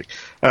playing Magic.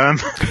 I'm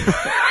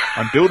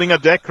building a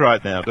deck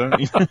right now,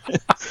 don't you?"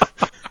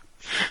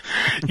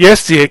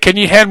 Yes, dear. Can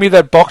you hand me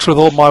that box with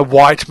all my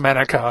white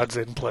mana cards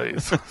in,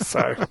 please?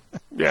 So,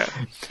 yeah.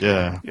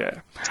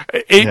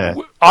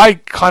 I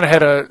kind of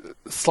had a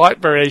slight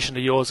variation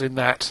to yours in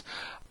that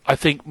I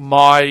think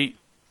my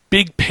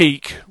big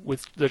peak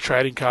with the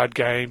trading card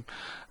game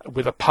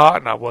with a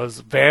partner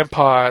was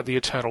Vampire: The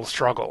Eternal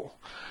Struggle,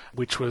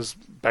 which was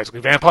basically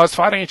vampires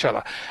fighting each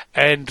other.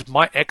 And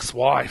my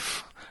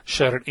ex-wife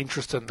showed an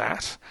interest in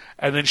that,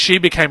 and then she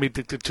became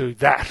addicted to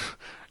that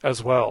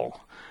as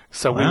well.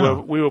 So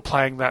we were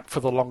playing that for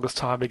the longest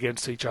time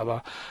against each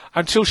other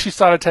until she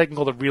started taking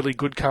all the really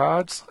good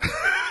cards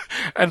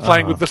and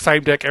playing with the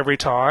same deck every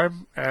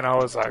time. And I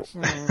was like,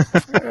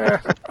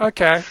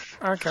 okay,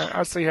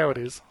 I see how it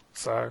is.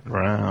 So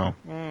wow,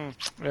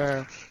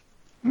 yeah.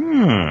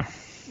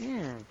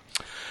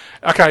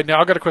 Okay, now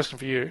I've got a question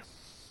for you.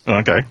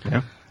 Okay,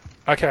 yeah.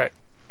 Okay,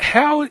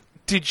 how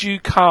did you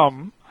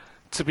come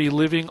to be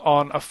living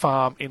on a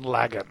farm in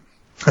Lagan?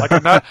 Like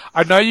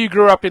I know you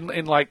grew up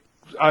in like.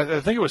 I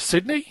think it was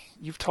Sydney.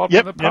 You've told me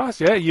in the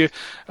past. Yeah, you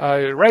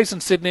raised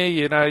in Sydney.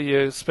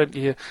 You spent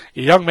your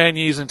young man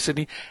years in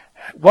Sydney.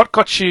 What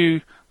got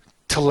you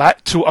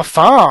to a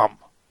farm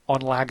on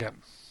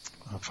Lagan?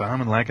 A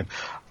farm in Lagan.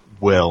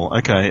 Well,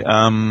 okay.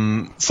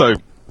 So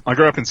I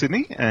grew up in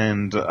Sydney,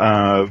 and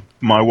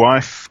my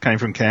wife came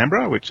from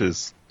Canberra, which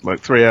is like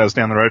 3 hours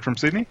down the road from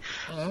Sydney.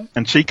 Mm-hmm.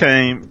 And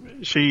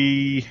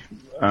she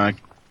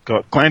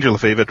got glandular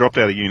fever, dropped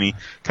out of uni,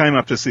 came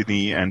up to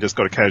Sydney and just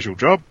got a casual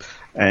job.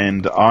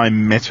 And I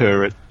met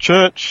her at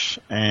church,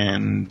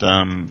 and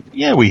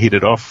we hit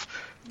it off,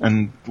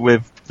 and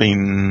we've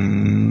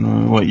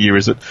been, what year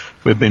is it?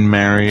 We've been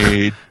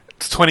married.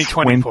 It's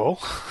 2020,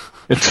 Paul.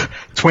 It's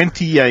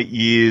 28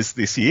 years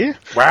this year.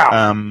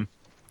 Wow.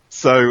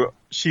 So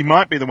she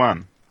might be the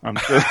one. I'm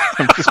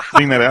just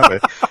putting that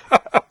out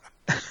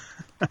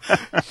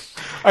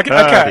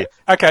there.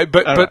 Okay.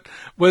 But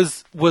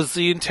was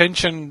the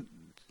intention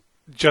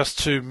just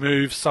to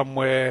move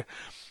somewhere,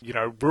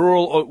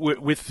 rural, or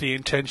with the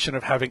intention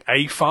of having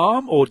a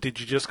farm, or did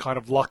you just kind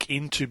of luck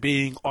into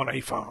being on a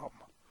farm?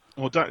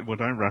 Well, don't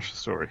rush the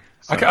story.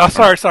 Okay. Oh,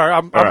 sorry.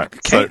 I'm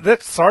keen. So,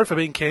 sorry for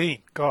being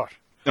keen. Gosh.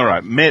 All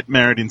right,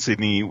 married in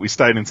Sydney. We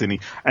stayed in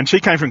Sydney, and she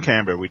came from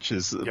Canberra, which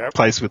is a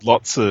place with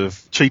lots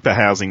of cheaper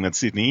housing than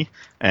Sydney,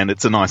 and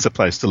it's a nicer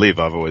place to live.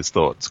 I've always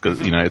thought, because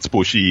it's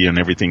bushy and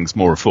everything's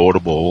more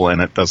affordable,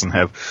 and it doesn't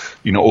have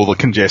all the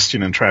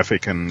congestion and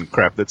traffic and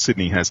crap that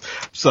Sydney has.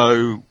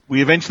 So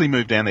we eventually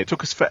moved down there. It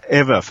took us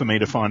forever for me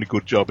to find a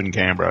good job in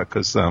Canberra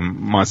because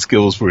my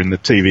skills were in the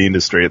TV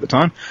industry at the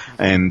time,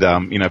 and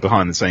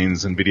behind the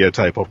scenes and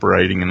videotape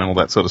operating and all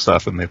that sort of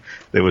stuff. And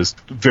there was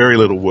very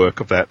little work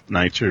of that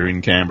nature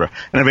in Canberra.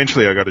 And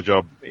eventually I got a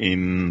job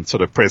in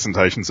sort of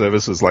presentation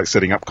services, like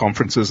setting up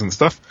conferences and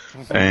stuff,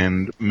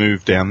 and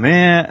moved down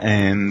there.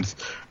 And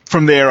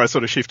from there I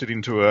sort of shifted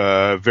into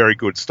a very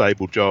good,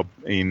 stable job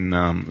in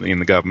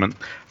the government,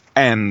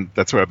 and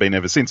that's where I've been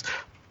ever since.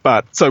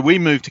 But so we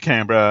moved to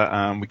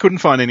Canberra. We couldn't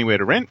find anywhere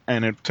to rent,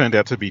 and it turned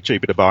out to be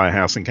cheaper to buy a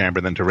house in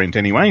Canberra than to rent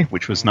anyway,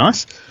 which was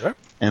nice. Yep.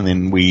 And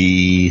then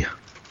we're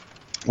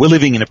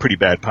living in a pretty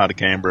bad part of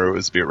Canberra. It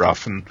was a bit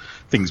rough, and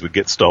things would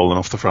get stolen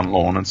off the front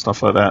lawn and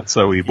stuff like that.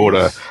 So we bought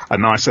a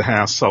nicer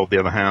house, sold the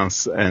other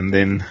house, and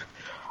then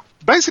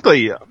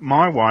basically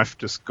my wife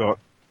just got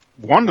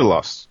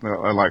wanderlust.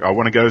 Like, I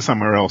want to go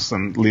somewhere else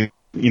and live.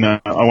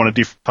 I want a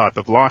different type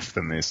of life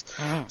than this.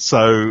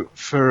 So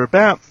for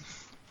about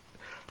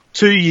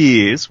 2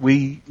 years,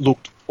 we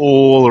looked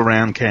all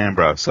around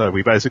Canberra. So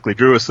we basically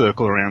drew a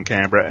circle around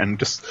Canberra and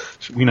just,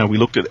 we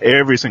looked at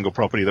every single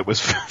property that was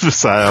for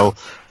sale,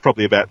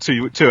 probably about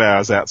two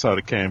hours outside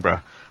of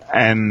Canberra.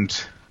 And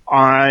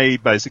I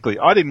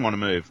didn't want to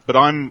move, but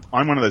I'm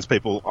one of those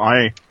people,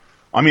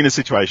 I'm in a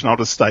situation, I'll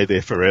just stay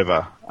there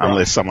forever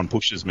unless someone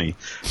pushes me.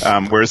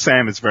 Whereas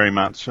Sam is very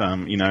much,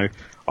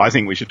 I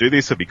think we should do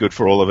this, it'd be good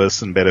for all of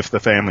us and better for the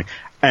family.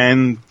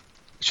 And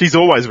she's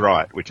always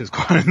right, which is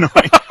quite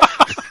annoying.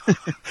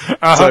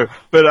 So,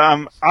 but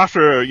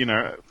after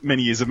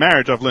many years of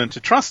marriage, I've learned to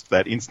trust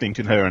that instinct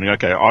in her, and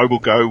okay, I will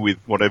go with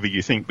whatever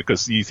you think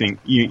because you think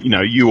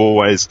you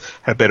always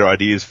have better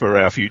ideas for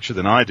our future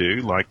than I do.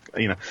 Like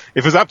if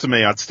it was up to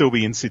me, I'd still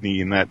be in Sydney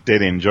in that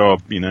dead end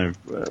job,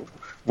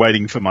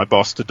 waiting for my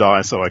boss to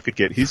die so I could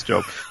get his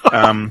job.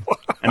 And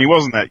he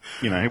wasn't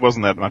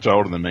that much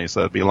older than me,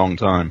 so it'd be a long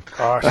time.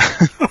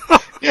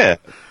 Yeah,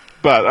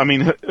 but I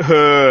mean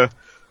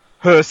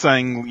her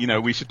saying,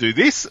 we should do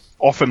this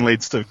often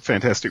leads to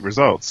fantastic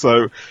results.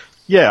 So,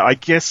 yeah, I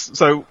guess,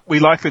 so we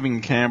like living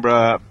in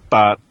Canberra,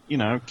 but,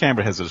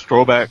 Canberra has its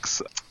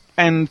drawbacks.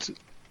 And,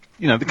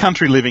 the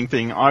country living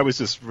thing, I was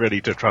just ready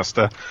to trust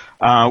her.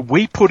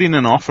 We put in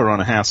an offer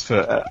on a house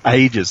for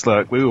ages.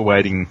 Like, we were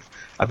waiting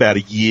about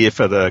a year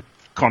for the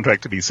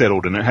contract to be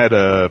settled, and it had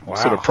a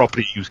sort of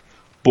property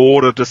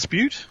border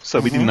dispute, so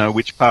we didn't know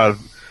which part of...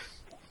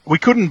 We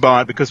couldn't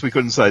buy it because we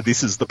couldn't say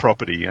this is the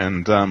property,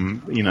 and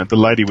the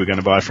lady we're going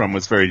to buy from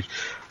was very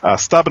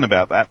stubborn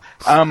about that.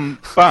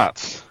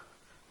 But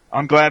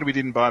I'm glad we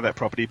didn't buy that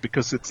property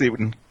because it's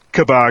in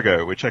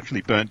Cobargo, which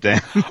actually burnt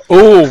down.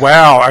 Oh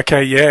wow!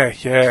 Okay,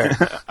 yeah.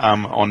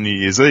 On New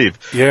Year's Eve.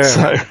 Yeah.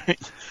 So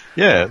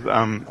yeah,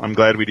 I'm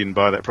glad we didn't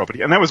buy that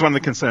property, and that was one of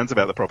the concerns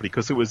about the property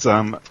because it was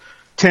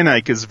 10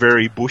 acres,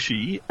 very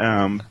bushy,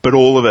 but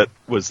all of it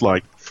was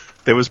like.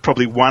 There was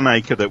probably 1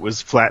 acre that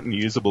was flat and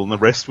usable, and the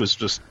rest was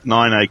just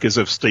 9 acres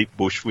of steep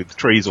bush with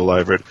trees all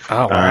over it,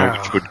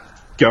 which would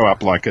go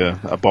up like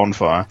a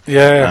bonfire.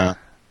 Yeah.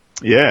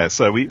 Yeah,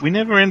 so we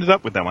never ended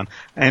up with that one.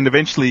 And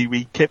eventually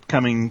we kept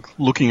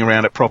looking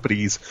around at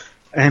properties,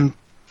 and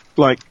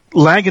like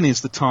Lagan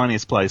is the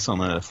tiniest place on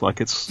earth.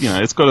 Like it's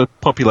got a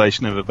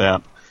population of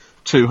about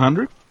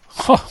 200.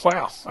 Oh,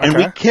 wow. Okay. And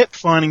we kept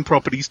finding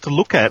properties to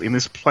look at in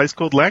this place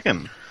called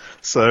Lagan.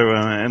 So,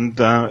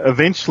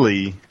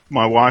 eventually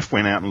my wife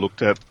went out and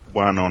looked at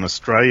one on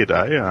Australia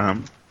Day.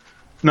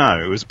 No,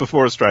 it was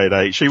before Australia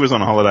Day. She was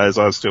on holidays,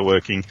 I was still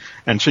working,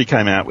 and she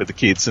came out with the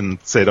kids and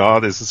said,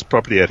 there's this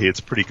property out here, it's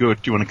pretty good,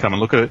 do you want to come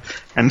and look at it?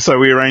 And so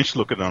we arranged to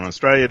look at it on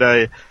Australia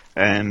Day,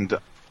 and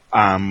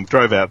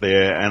drove out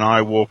there, and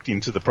I walked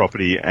into the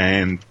property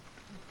and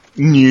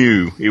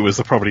knew it was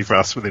the property for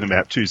us within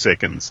about 2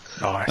 seconds.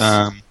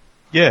 Nice.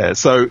 Yeah,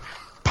 so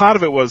part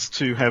of it was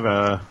to have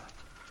a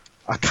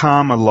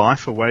calmer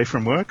life away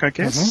from work, I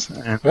guess,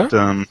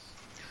 and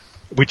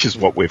which is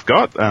what we've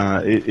got.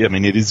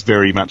 It is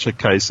very much a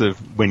case of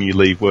when you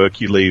leave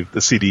work, you leave the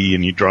city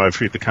and you drive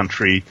through the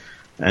country.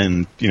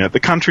 And, the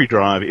country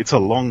drive, it's a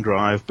long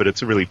drive, but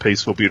it's a really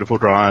peaceful, beautiful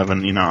drive.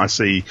 And, I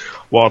see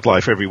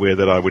wildlife everywhere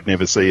that I would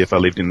never see if I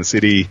lived in the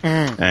city.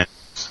 And,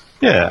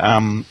 yeah,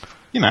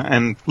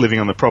 and living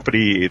on the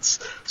property, it's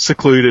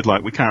secluded.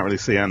 Like, we can't really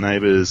see our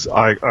neighbours.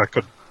 I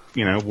could,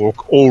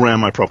 walk all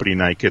around my property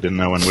naked and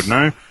no one would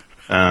know.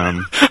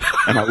 And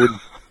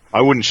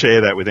I wouldn't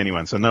share that with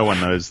anyone, so no one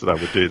knows that I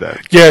would do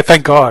that. Yeah,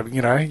 thank God.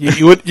 You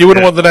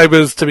wouldn't want the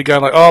neighbours to be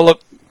going like, oh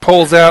look,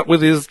 Paul's out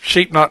with his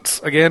sheep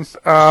nuts again,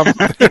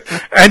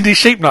 and his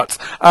sheep nuts.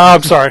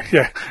 Sorry.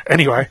 Yeah.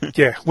 Anyway,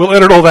 yeah, we'll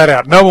edit all that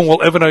out. No one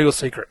will ever know your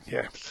secret.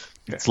 Yeah.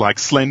 It's like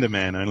Slender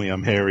Man, only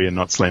I'm hairy and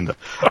not slender.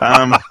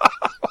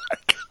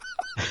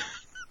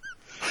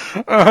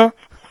 Uh-huh.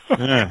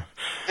 Yeah.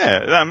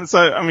 So,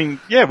 I mean,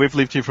 yeah, we've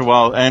lived here for a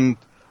while, and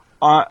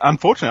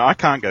unfortunately, I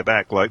can't go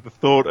back. Like, the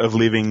thought of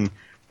living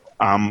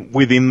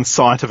within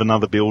sight of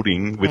another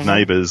building with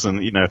neighbours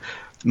and,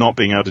 not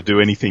being able to do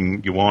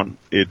anything you want,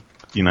 it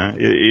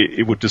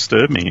would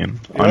disturb me. And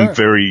I'm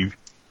very,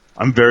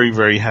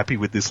 very happy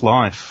with this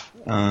life.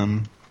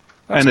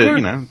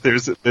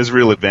 There's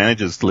real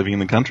advantages to living in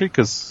the country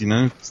because,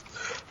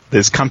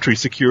 there's country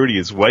security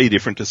is way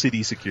different to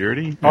city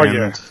security. Oh,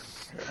 yeah.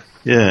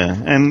 Yeah,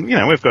 and,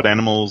 we've got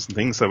animals and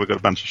things, so we've got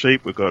a bunch of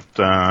sheep, we've got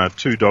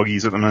 2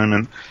 doggies at the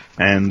moment,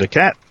 and a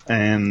cat,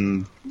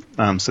 and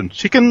some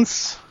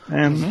chickens,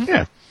 and,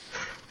 yeah.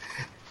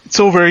 It's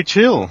all very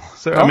chill.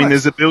 So, I mean,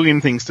 there's a billion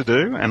things to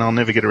do, and I'll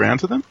never get around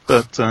to them,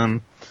 but,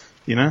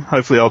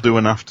 hopefully I'll do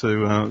enough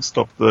to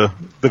stop the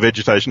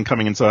vegetation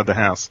coming inside the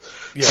house.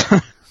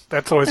 Yeah,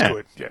 that's always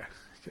good, yeah.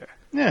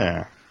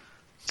 Yeah.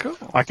 Cool.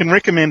 I can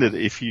recommend it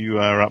if you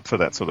are up for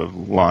that sort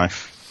of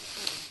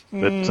life.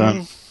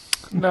 But,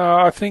 no,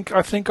 I think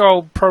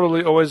I'll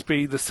probably always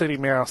be the city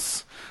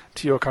mouse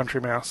to your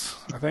country mouse.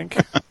 I think.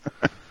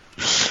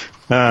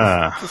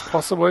 Just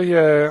possibly,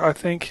 yeah. I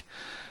think,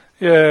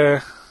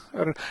 yeah.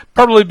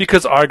 Probably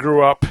because I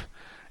grew up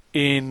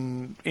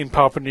in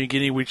Papua New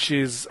Guinea, which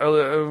is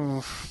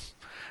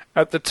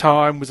at the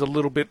time was a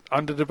little bit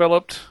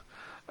underdeveloped.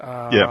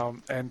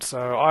 And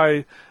so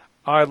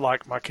I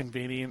like my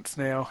convenience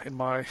now in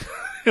my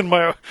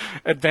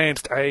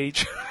advanced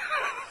age.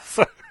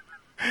 So.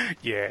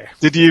 Yeah.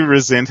 Did you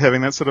resent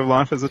having that sort of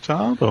life as a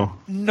child, or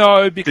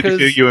no? Because did you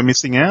feel you were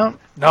missing out?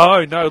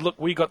 No. Look,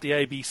 we got the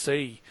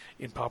ABC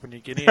in Papua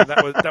New Guinea, and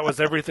that was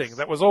everything.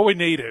 That was all we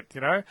needed.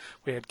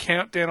 We had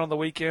Countdown on the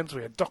weekends.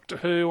 We had Doctor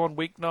Who on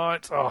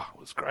weeknights. Oh, it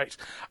was great.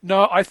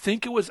 No, I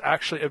think it was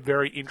actually a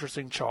very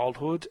interesting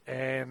childhood,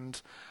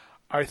 and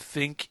I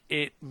think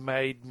it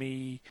made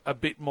me a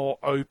bit more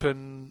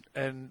open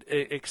and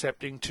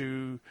accepting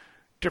to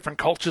different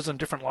cultures and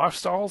different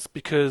lifestyles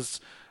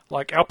because.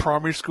 Like, our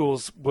primary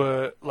schools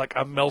were like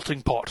a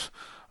melting pot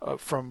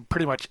from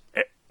pretty much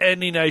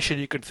any nation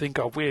you could think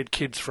of. We had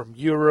kids from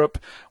Europe.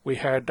 We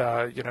had,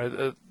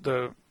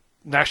 the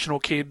national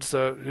kids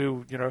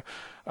who,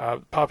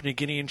 Papua New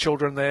Guinean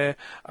children there.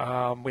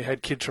 We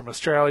had kids from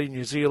Australia,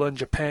 New Zealand,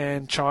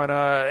 Japan,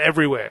 China,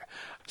 everywhere.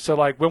 So,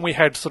 like, when we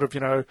had sort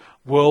of,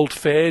 World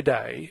Fair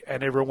Day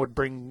and everyone would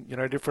bring,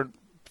 different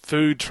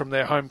foods from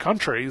their home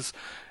countries,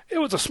 it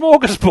was a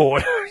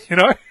smorgasbord,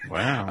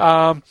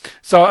 Wow.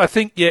 So I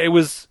think, yeah, it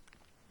was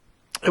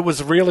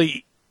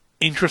really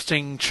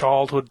interesting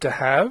childhood to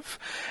have,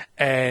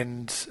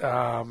 and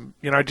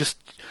just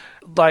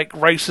like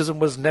racism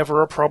was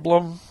never a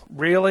problem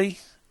really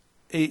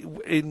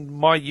in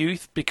my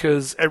youth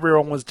because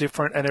everyone was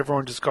different and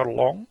everyone just got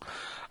along.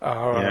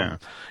 I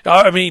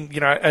mean,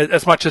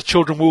 as much as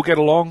children will get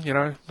along,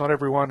 not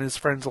everyone is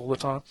friends all the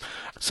time.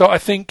 So I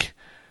think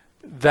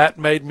that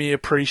made me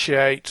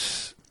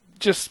appreciate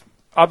just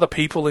other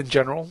people in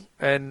general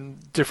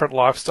and different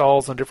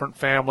lifestyles and different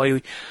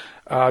family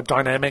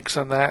dynamics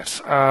and that.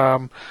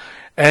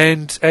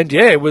 And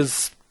yeah, it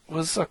was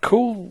a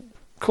cool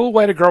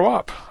way to grow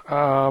up.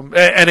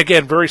 And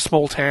again, very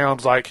small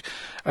towns. Like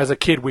as a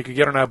kid, we could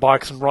get on our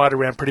bikes and ride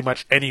around pretty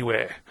much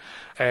anywhere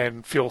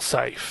and feel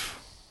safe.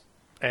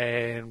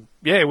 And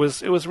yeah, it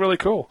was really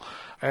cool.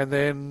 And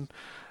then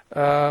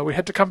we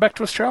had to come back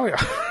to Australia.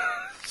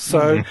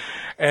 So,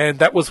 and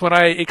that was when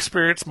I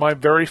experienced my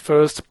very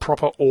first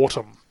proper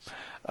autumn.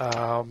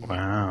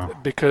 Wow.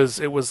 Because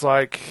it was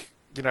like,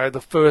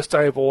 the first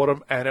day of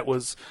autumn and it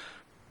was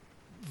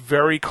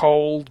very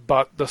cold,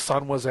 but the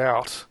sun was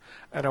out.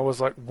 And I was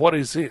like, what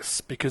is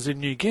this? Because in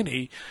New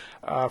Guinea,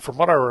 from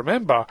what I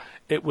remember,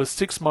 it was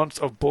 6 months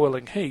of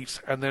boiling heat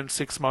and then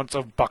 6 months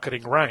of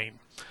bucketing rain.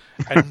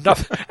 And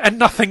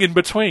nothing in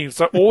between.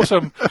 So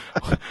autumn,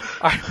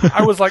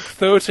 I was like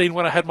 13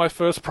 when I had my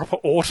first proper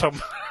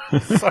autumn.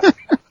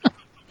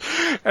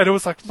 And it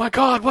was like, my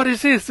God, what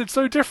is this? It's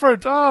so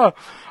different.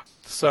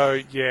 So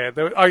yeah,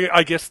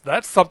 I guess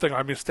that's something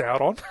I missed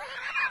out on.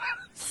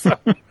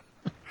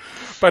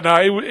 But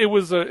no, it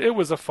was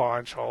a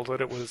fine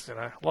childhood. It was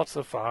lots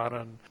of fun,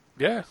 and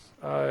yeah,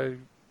 I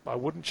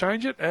wouldn't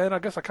change it, and I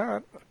guess I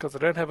can't because I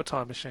don't have a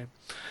time machine.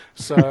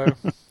 So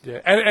yeah,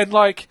 and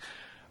like.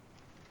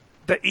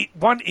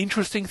 one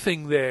interesting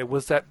thing there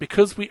was that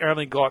because we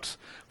only got,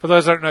 for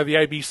those who don't know, the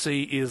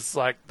ABC is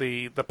like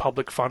the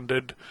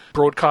public-funded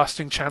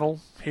broadcasting channel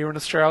here in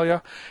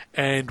Australia,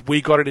 and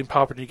we got it in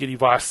Papua New Guinea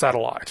via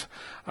satellite.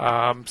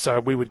 So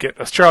we would get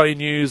Australian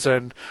news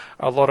and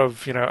a lot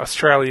of,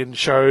 Australian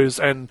shows,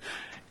 and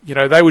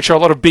they would show a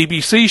lot of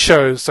BBC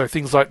shows, so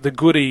things like The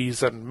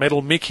Goodies and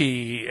Metal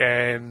Mickey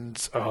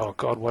and, oh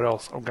God, what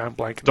else? I'm going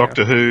blank now.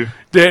 Doctor Who.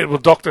 Yeah, well,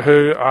 Doctor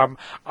Who.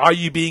 Are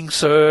You Being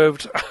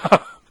Served?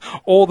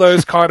 All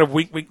those kind of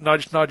wink, wink,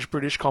 nudge, nudge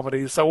British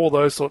comedies, so all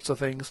those sorts of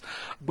things.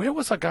 Where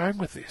was I going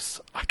with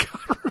this? I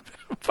can't remember.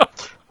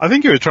 I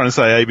think you were trying to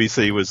say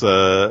ABC was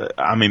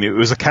it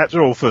was a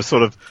catch-all for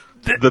sort of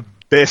the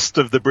best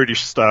of the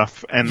British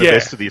stuff and the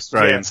best of the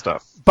Australian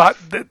stuff. But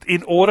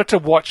in order to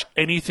watch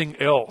anything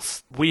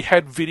else, we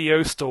had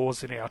video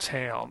stores in our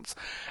towns.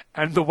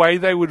 And the way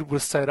they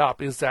was set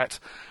up is that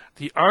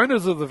the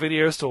owners of the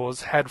video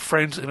stores had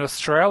friends in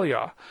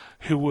Australia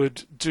who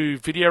would do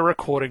video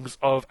recordings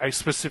of a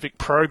specific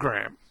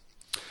program.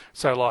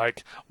 So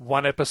like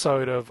one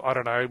episode of, I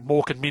don't know,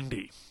 Mork and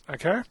Mindy,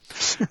 okay?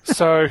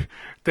 So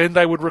then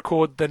they would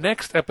record the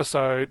next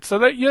episode. So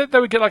they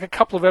would get like a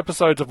couple of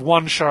episodes of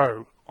one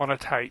show on a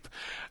tape,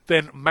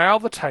 then mail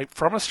the tape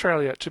from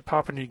Australia to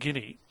Papua New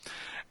Guinea,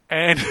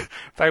 and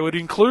they would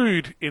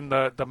include in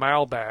the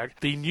mail bag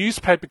the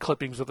newspaper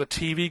clippings of the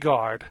TV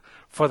guide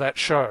for that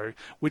show,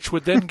 which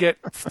would then get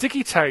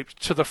sticky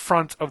taped to the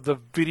front of the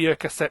video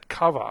cassette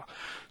cover,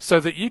 so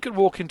that you could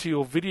walk into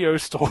your video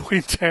store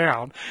in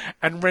town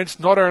and rent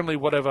not only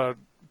whatever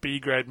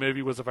B-grade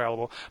movie was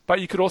available,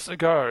 but you could also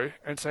go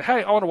and say,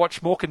 hey, I want to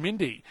watch Mork and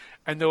Mindy,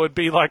 and there would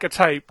be like a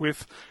tape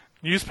with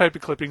newspaper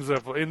clippings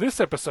of, in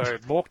this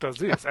episode, Mork does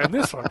this, and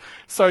this one.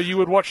 So you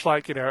would watch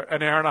an hour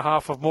and a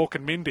half of Mork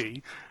and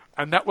Mindy,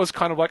 and that was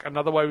kind of like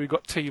another way we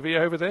got TV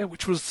over there,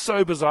 which was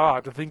so bizarre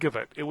to think of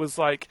it. It was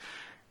like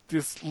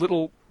this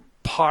little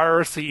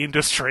piracy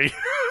industry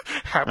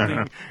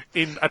happening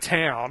in a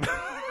town.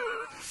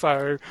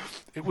 So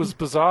it was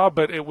bizarre,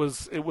 but it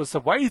was the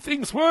way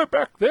things were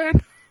back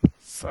then.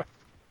 So.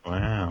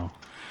 Wow.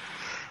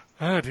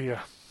 Oh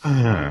dear.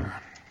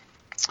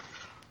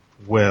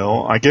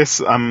 Well, I guess,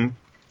 I'm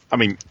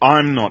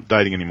not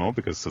dating anymore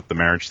because of the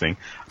marriage thing.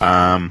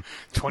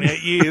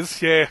 28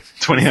 years, yeah.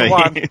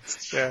 28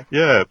 years. Yeah.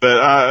 Yeah,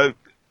 but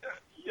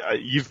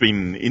you've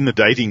been in the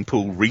dating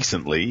pool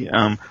recently.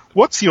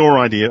 What's your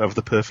idea of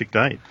the perfect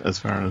date as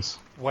far as...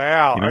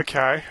 Wow,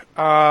 okay.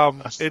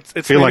 It's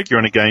feel like you're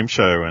on a game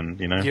show and,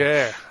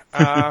 Yeah.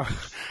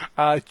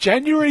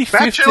 January 15th.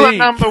 Bachelor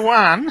number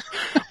one.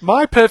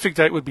 My perfect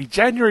date would be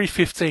January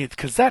 15th,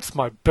 because that's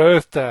my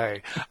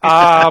birthday.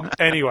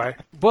 Anyway.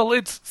 Well,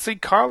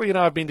 Kylie and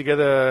I have been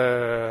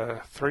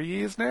together 3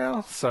 years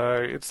now, so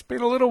it's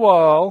been a little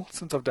while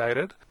since I've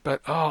dated.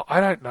 But, I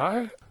don't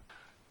know.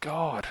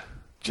 God.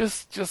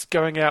 Just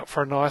going out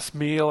for a nice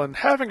meal and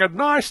having a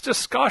nice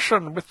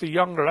discussion with the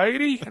young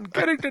lady and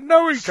getting to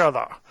know each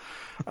other.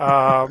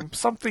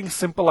 Something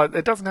simple.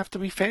 It doesn't have to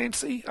be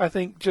fancy. I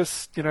think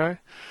just,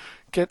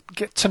 get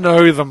to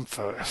know them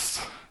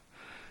first.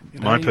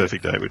 My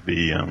perfect date would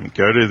be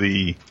go to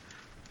the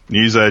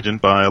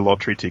newsagent, buy a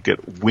lottery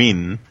ticket,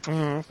 win,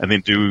 and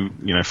then do,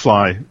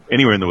 fly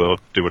anywhere in the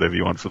world, do whatever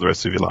you want for the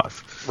rest of your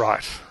life.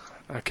 Right.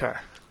 Okay.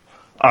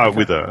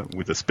 With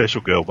a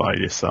special girl by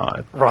your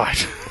side.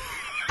 Right.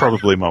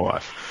 Probably my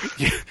wife.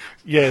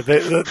 Yeah,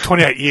 the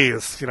 28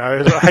 years,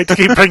 I hate to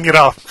keep bringing it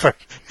up. But,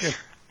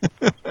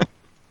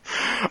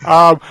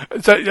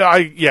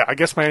 I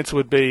guess my answer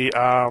would be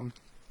go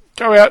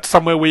out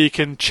somewhere where you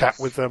can chat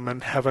with them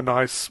and have a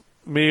nice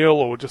meal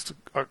or just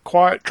a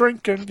quiet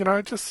drink and,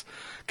 just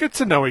get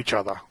to know each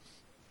other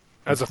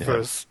as a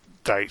first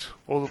date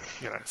or,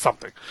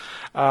 something.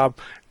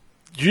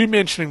 You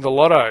mentioning the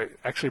lotto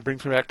actually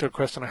brings me back to a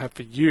question I have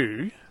for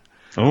you.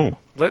 Oh.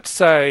 Let's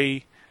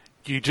say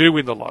you do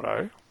win the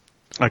lotto.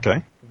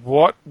 Okay.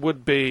 What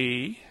would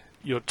be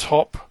your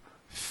top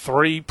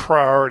 3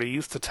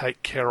 priorities to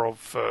take care of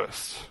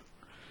first?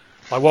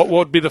 Like, what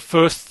would be the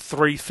first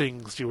 3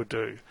 things you would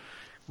do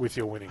with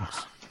your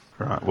winnings?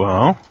 Right,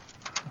 well,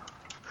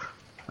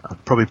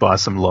 I'd probably buy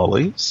some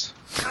lollies.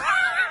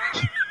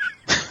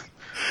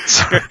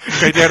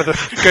 Go down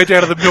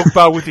to the milk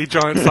bar with your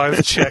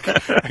giant-sized check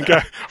and go,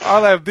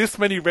 I'll have this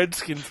many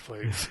Redskins,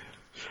 please.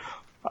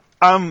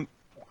 Probably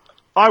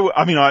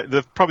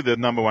the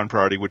number one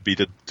priority would be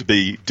to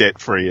be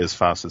debt-free as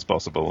fast as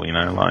possible,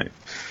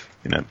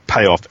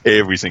 pay off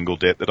every single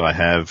debt that I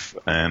have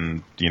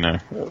and,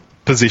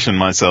 position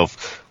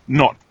myself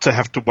not to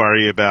have to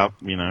worry about,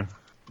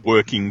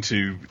 working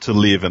to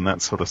live and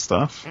that sort of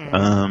stuff.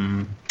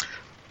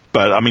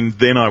 But,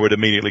 then I would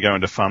immediately go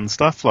into fun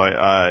stuff, like,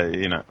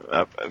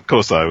 of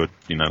course I would,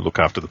 look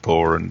after the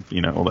poor and,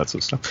 all that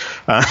sort of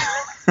stuff.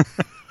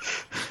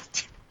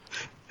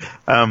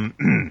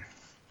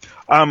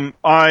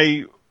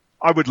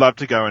 I would love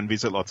to go and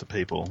visit lots of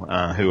people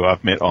who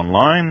I've met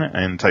online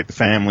and take the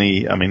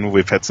family.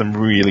 We've had some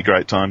really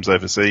great times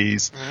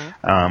overseas.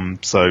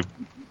 So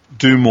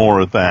do more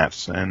of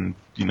that and,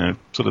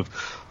 sort of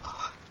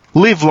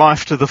live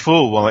life to the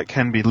full while it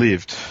can be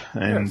lived.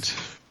 And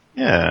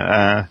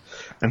Yes.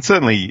 and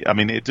certainly, I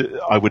mean,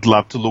 I would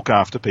love to look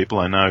after people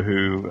I know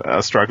who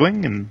are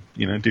struggling in,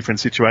 different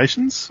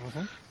situations.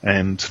 Mm-hmm.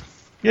 And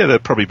yeah,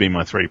 that'd probably be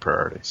my 3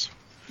 priorities.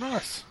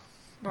 Nice.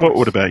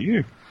 What about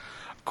you?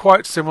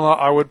 Quite similar.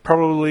 I would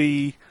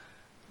probably,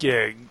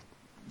 get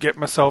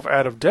myself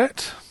out of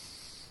debt.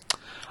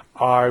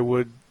 I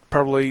would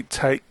probably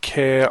take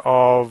care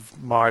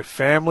of my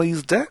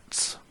family's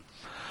debts.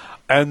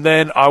 And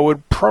then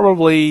I'd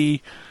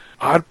probably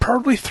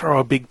throw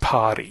a big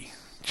party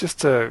just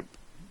to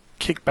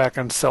kick back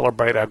and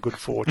celebrate our good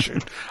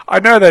fortune. I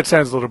know that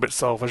sounds a little bit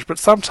selfish, but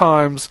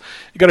sometimes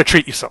you got to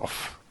treat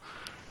yourself.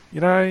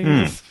 You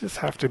just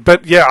have to.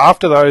 But yeah,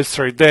 after those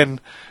 3, then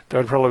there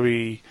would probably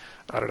be,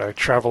 I don't know,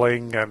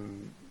 traveling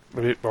and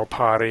a bit more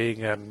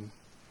partying and,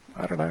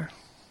 I don't know,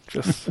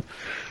 just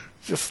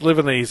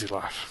living the easy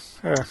life.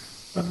 Yeah.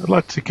 I'd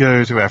like to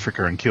go to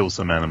Africa and kill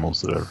some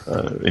animals that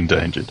are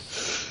endangered.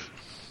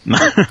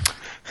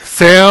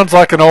 Sounds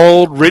like an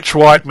old rich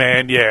white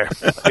man. Yeah.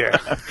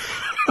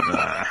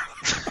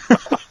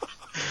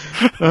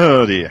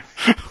 Oh dear.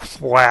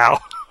 Wow.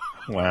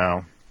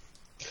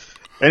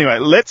 Anyway,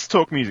 let's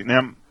talk music.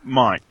 Now,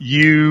 Mike,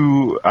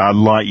 you are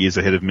light years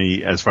ahead of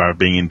me as far as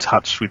being in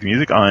touch with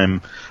music.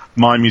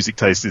 My music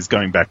taste is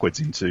going backwards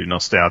into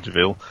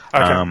Nostalgiaville.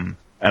 Okay.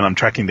 And I'm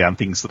tracking down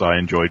things that I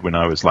enjoyed when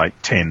I was like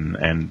 10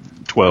 and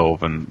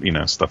 12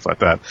 and, stuff like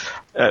that.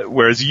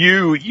 Whereas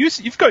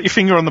you've got your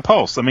finger on the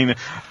pulse. I mean,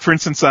 for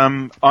instance,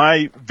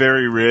 I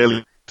very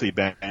rarely see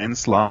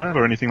bands live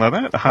or anything like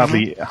that.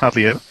 Hardly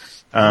ever.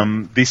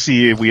 This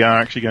year we are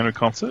actually going to a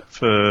concert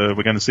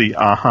we're going to see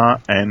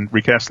a-ha and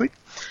Rick Astley.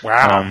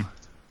 Wow.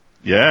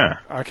 Yeah.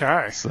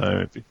 Okay. So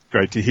it'd be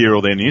great to hear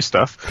all their new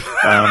stuff.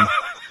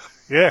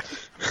 Yeah.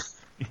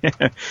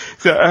 Yeah.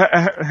 So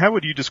how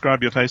would you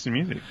describe your taste in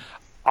music?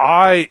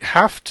 I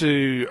have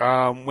to,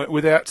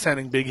 without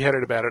sounding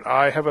big-headed about it,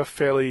 I have a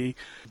fairly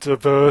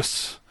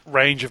diverse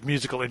range of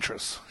musical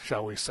interests,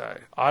 shall we say.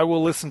 I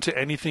will listen to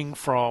anything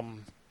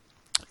from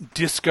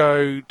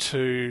disco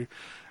to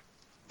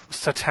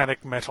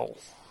satanic metal,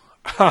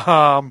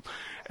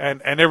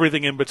 and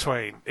everything in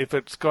between. If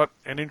it's got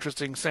an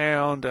interesting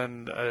sound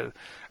and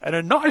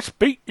a nice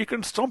beat you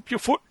can stomp your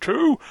foot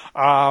to,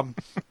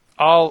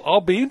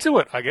 I'll be into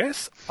it, I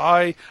guess.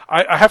 I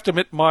have to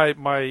admit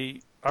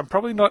I'm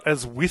probably not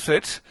as with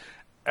it,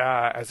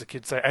 as the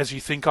kids say, as you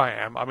think I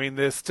am. I mean,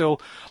 there's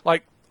still,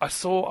 like, I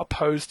saw a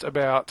post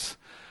about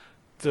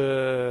it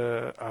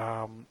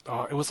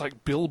was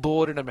like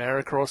Billboard in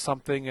America or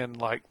something, and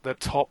like the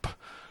top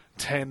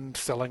 10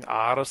 selling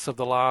artists of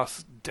the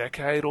last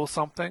decade or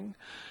something.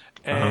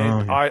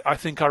 And I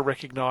think I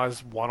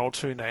recognized 1 or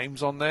 2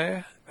 names on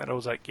there, and I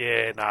was like,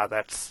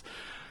 that's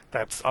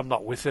I'm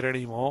not with it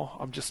anymore.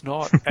 I'm just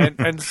not.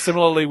 And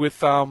similarly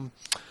with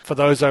for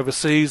those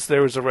overseas,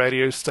 there is a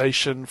radio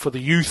station for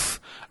the youth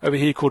over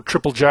here called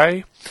Triple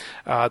J.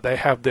 They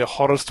have their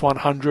hottest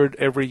 100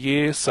 every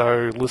year,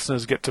 so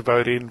listeners get to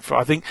vote in for.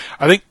 I think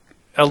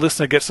a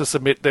listener gets to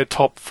submit their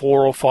top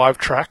 4 or 5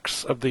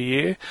 tracks of the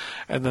year,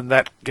 and then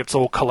that gets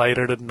all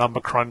collated and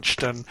number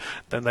crunched, and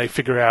then they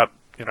figure out.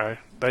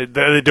 They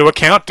do a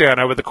countdown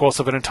over the course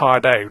of an entire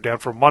day, down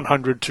from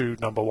 100 to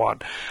number 1.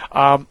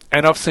 And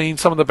I've seen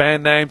some of the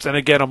band names, and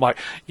again, I'm like,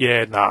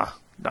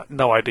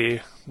 no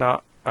idea.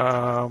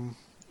 I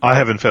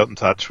haven't felt in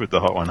touch with the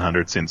Hot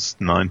 100 since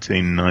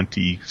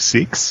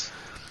 1996.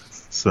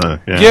 So,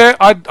 yeah. Yeah,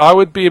 I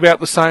would be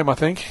about the same, I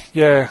think.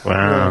 Yeah.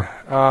 Wow.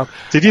 Yeah.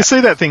 Did you see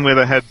that thing where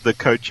they had the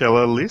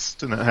Coachella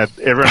list, and it had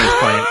everyone was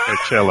playing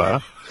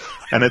Coachella,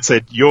 and it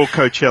said, your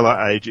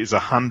Coachella age is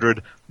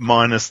 100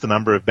 minus the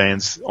number of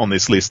bands on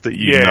this list that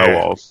you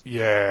know of.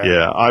 Yeah.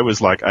 Yeah, I was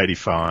like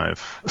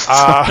 85.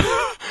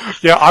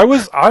 Yeah, I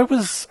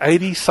was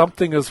 80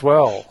 something as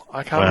well.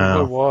 I can't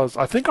remember what it was.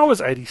 I think I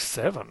was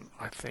 87,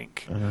 I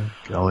think.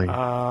 Golly.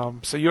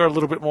 So you're a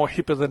little bit more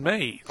hipper than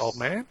me, old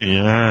man.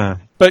 Yeah.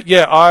 But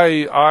yeah,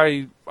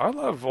 I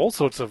love all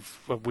sorts of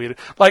weird,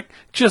 like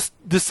just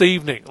this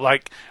evening,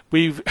 like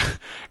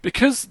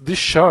because this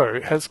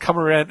show has come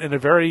around in a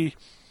very,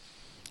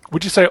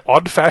 would you say,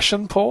 odd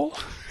fashion, Paul?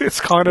 It's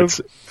kind of...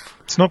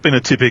 It's not been a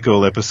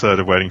typical episode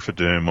of Waiting for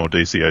Doom or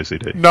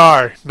DCOCD.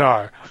 No.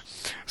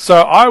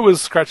 So I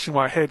was scratching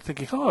my head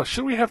thinking,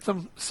 should we have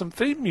some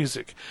theme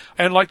music?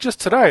 And like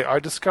just today, I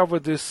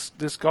discovered this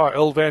guy,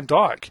 Earl Van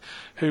Dyke,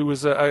 who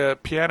was a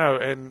piano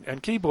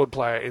and keyboard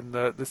player in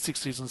the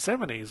 60s and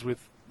 70s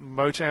with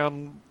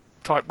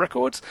Motown-type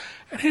records.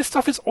 And his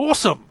stuff is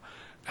awesome.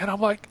 And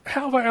I'm like,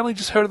 how have I only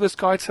just heard of this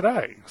guy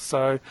today?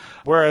 So,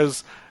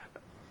 whereas...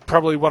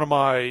 probably one of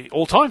my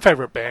all-time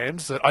favourite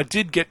bands that I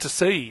did get to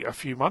see a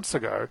few months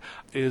ago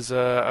is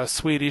a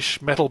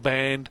Swedish metal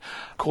band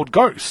called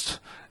Ghost,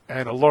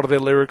 and a lot of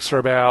their lyrics are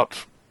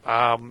about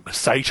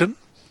Satan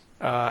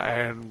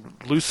and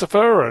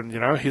Lucifer and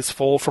his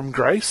fall from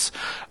grace.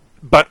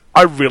 But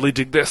I really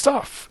dig their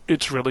stuff.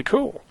 It's really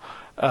cool.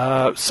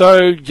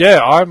 So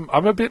yeah, I'm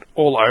a bit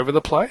all over the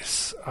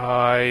place.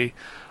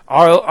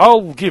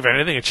 I'll give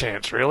anything a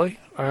chance, really.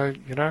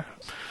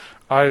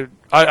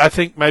 I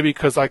think maybe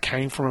because I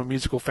came from a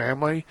musical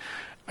family,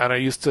 and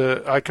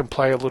I can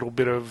play a little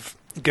bit of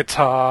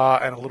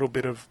guitar and a little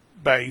bit of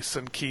bass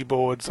and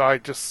keyboards. I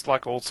just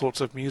like all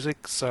sorts of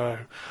music, so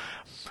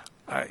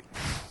I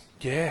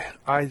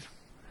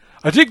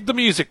dig the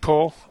music,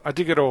 Paul. I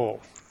dig it all.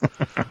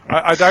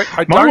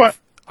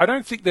 I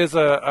don't think there's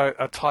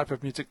a type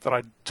of music that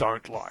I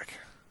don't like.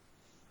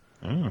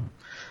 Mm.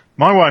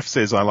 My wife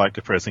says I like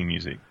depressing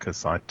music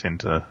because I tend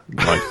to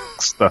like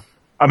stuff.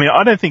 I mean,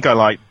 I don't think I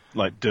like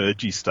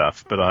dirgy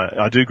stuff, but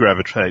I do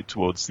gravitate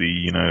towards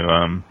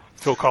the,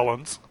 Phil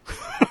Collins.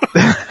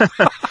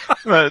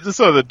 Just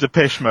sort of the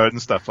Depeche Mode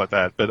and stuff like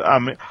that. But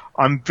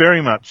I'm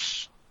very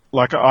much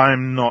like,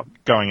 I'm not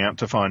going out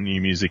to find new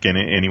music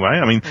anyway.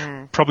 I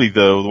mean, probably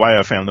the way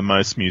I found the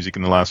most music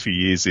in the last few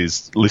years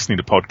is listening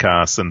to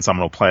podcasts, and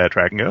someone will play a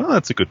track and go, oh,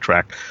 that's a good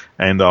track.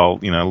 And I'll,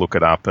 look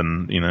it up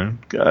and,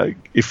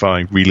 if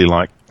I really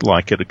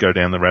like it, go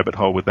down the rabbit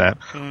hole with that.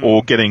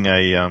 Or getting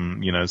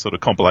a, sort of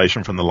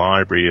compilation from the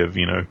library of,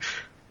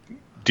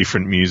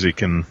 different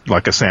music and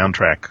like a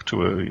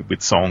soundtrack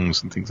with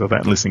songs and things like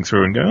that, and listening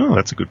through and go, oh,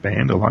 that's a good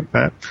band. I like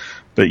that.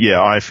 But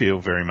yeah, I feel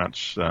very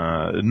much,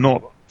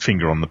 not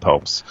finger on the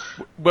pulse.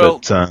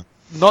 Well, but,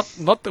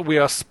 not that we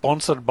are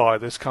sponsored by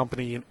this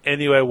company in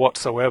any way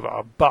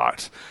whatsoever,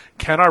 but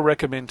can I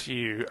recommend to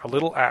you a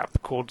little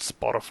app called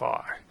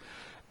Spotify?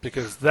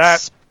 Because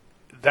that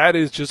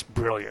is just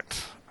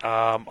brilliant.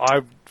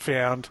 I've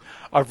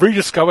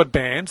rediscovered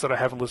bands that I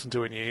haven't listened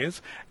to in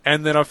years,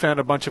 and then I've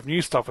found a bunch of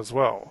new stuff as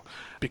well.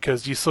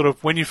 Because you sort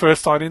of, when you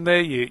first sign in there,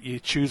 you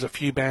choose a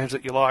few bands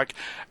that you like,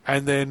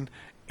 and then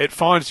it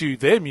finds you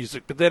their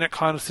music, but then it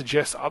kind of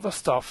suggests other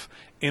stuff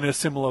in a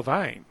similar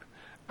vein.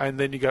 And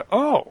then you go,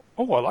 oh,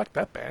 I like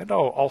that band.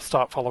 Oh, I'll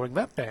start following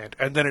that band.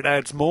 And then it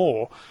adds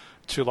more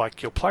to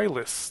like your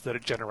playlists that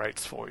it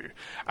generates for you.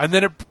 And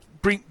then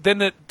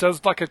it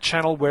does like a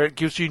channel where it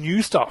gives you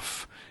new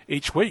stuff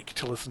each week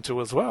to listen to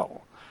as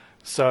well.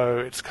 So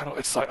it's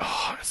like,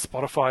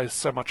 Spotify is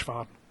so much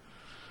fun.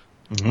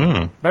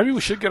 Maybe we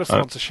should get a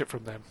sponsorship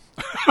from them.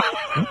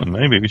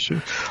 Maybe we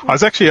should. I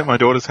was actually at my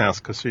daughter's house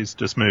because she's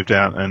just moved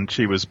out, and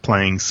she was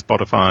playing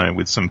Spotify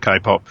with some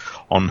K-pop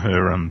on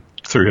her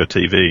through her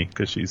TV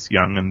because she's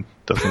young and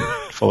doesn't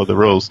follow the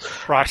rules.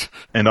 Right.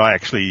 And I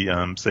actually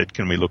said,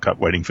 "Can we look up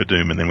Waiting for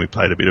Doom?" And then we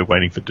played a bit of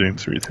Waiting for Doom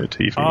through her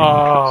TV.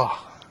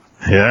 Oh,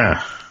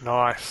 yeah.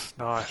 Nice.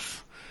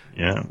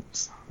 Yeah,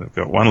 they've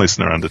got one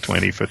listener under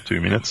 20 for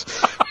 2 minutes.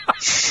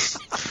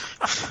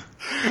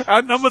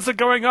 Our numbers are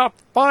going up,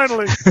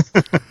 finally.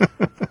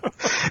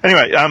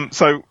 Anyway,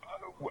 so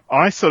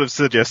I sort of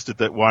suggested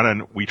that why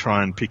don't we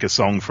try and pick a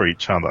song for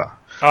each other?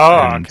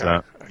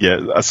 Okay.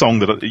 A song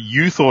that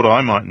you thought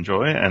I might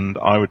enjoy, and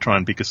I would try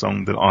and pick a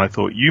song that I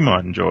thought you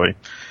might enjoy.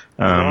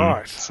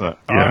 Right. So,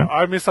 yeah.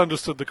 I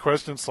misunderstood the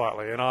question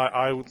slightly, and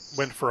I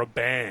went for a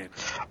band.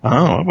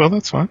 Oh, well,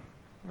 that's fine.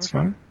 That's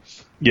fine.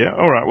 Yeah,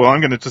 all right. Well,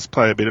 I'm going to just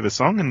play a bit of a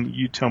song, and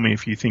you tell me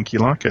if you think you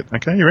like it.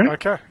 Okay, you ready?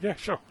 Okay, yeah,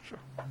 sure.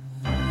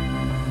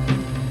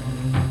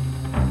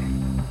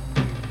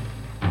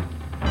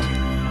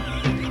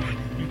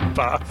 You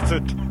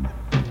bastard.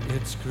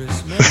 It's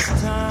Christmas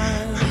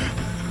time.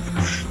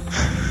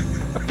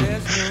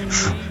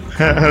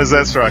 How does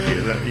that strike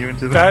you? Are you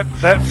into that?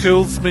 That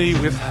fills me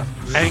with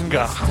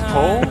anger,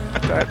 Paul.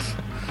 That's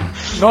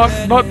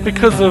not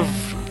because of...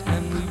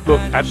 Look,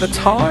 at the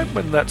time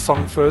when that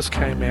song first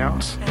came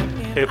out,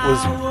 it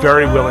was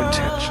very well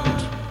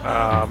intentioned.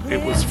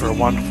 It was for a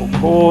wonderful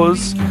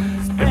cause.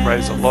 It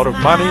raised a lot of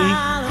money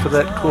for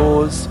that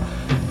cause.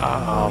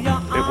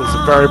 It was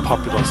a very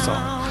popular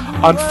song.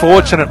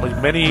 Unfortunately,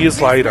 many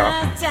years later,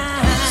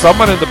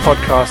 someone in the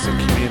podcasting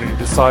community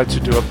decided to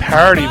do a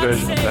parody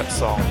version of that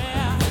song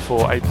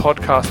for a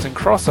podcasting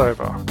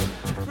crossover,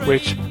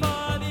 which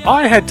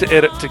I had to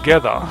edit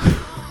together.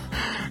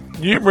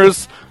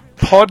 Numerous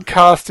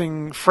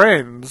podcasting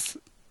friends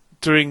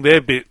doing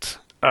their bit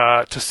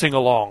to sing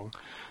along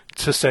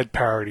to said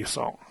parody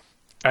song,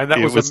 and that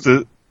it was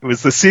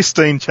the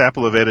Sistine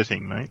Chapel of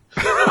editing, mate.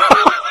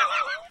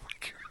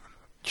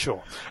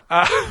 Sure.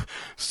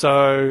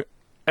 So,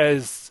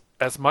 as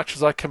much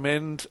as I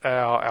commend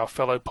our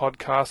fellow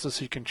podcasters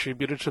who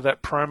contributed to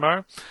that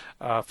promo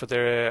for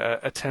their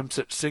attempts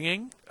at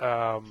singing,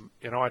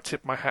 I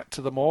tip my hat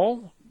to them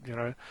all.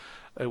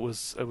 It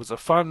was a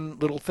fun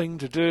little thing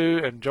to do,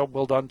 and job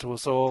well done to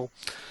us all.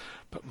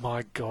 But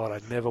my God, I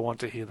never want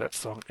to hear that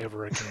song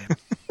ever again.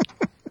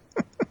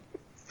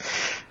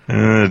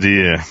 Oh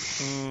dear.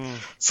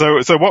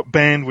 So what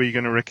band were you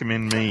going to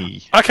recommend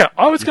me? Okay,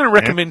 I was going to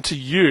recommend to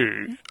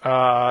you.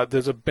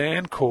 There's a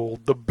band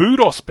called the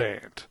Budos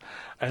Band,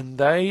 and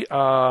they're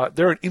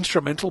an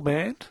instrumental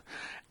band,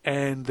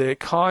 and they're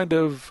kind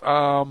of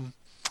now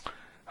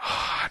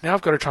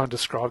I've got to try and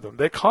describe them.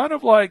 They're kind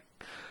of like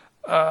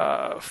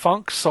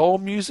funk soul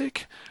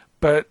music,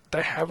 but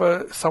they have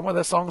some of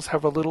their songs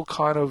have a little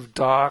kind of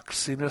dark,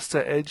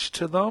 sinister edge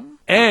to them.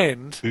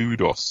 And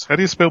Budos. How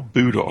do you spell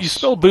Budos? You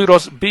spell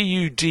Budos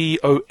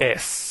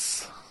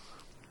Budos.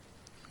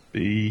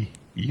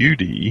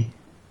 Budos.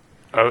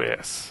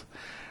 OS.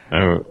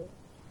 Oh,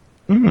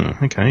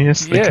 Okay,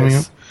 yes, they're coming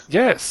up.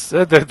 Yes,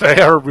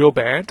 they are a real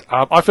band.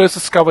 I first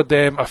discovered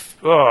them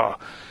quite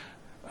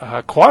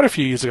a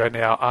few years ago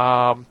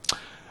now.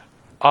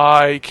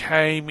 I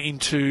came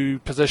into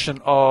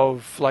possession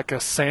of like a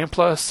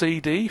sampler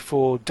CD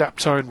for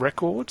Daptone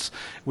Records,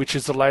 which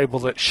is the label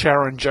that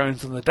Sharon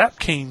Jones and the Dap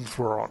Kings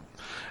were on.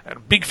 And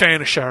a big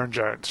fan of Sharon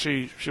Jones.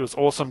 She was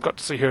awesome. Got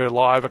to see her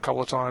live a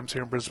couple of times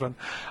here in Brisbane.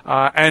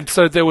 And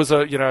so there was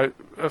a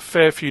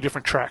fair few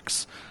different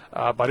tracks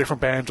by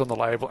different bands on the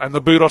label, and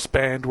the Budos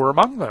band were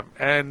among them.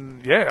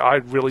 And yeah, I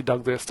really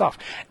dug their stuff.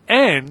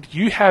 And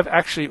you have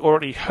actually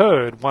already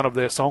heard one of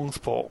their songs,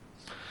 Paul.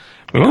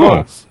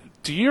 Because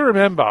do you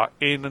remember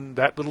in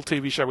that little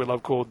TV show we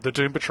love called The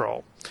Doom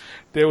Patrol,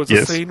 there was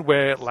a scene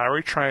where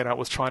Larry Traynor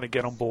was trying to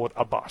get on board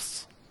a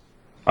bus.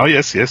 Oh,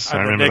 yes, I remember that.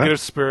 And the negative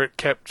spirit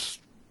kept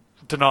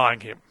denying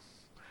him.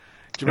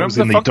 Do you remember was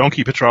in the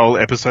Donkey Patrol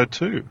episode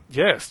 2.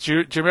 Yes. Do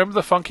you remember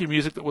the funky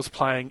music that was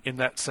playing in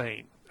that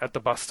scene at the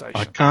bus station?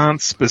 I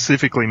can't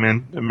specifically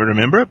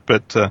remember it,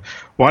 but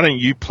why don't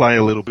you play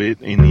a little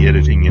bit in the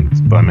editing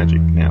by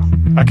Magic now?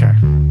 Okay.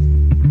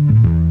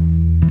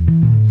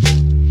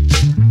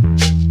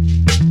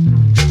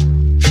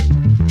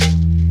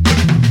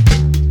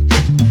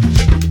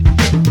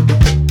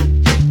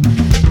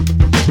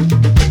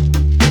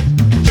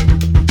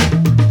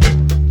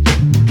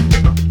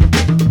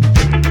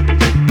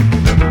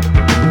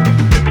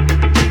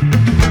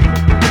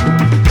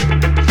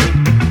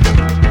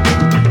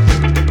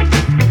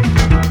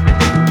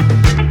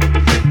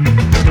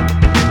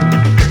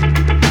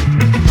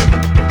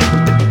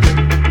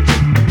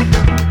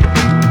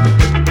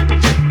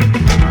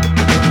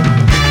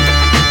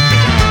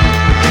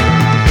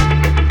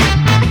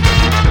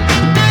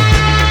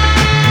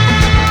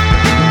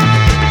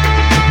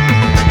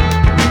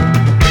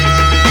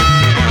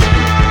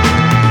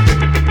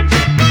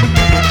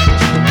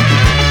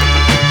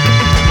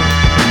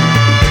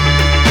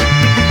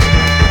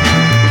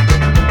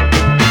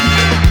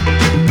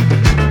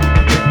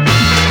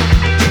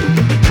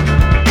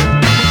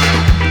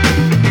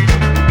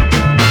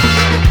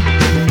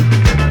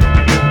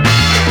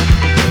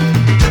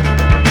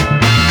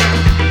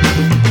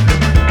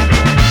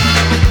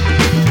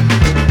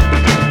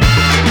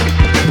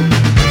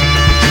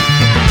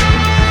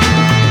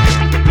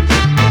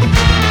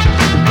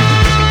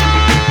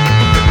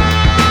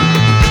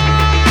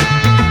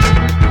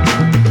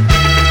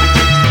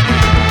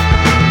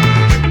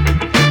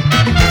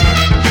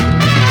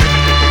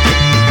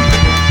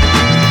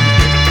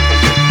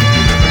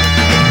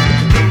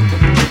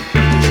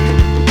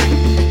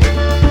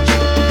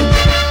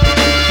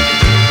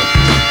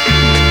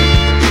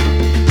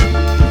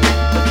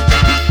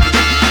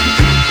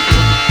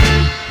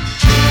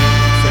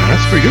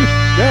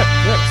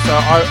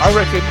 I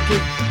reckon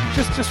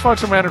just find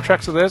some random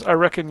tracks of theirs. I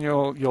reckon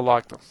you'll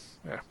like them.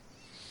 Yeah.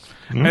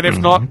 And if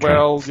not, okay.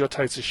 Well, your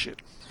taste is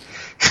shit.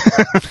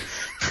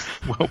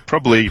 Well,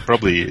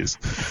 probably is.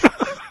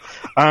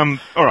 All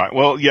right.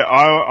 Well, yeah,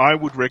 I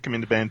would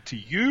recommend a band to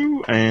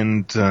you.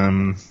 And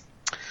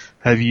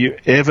have you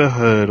ever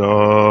heard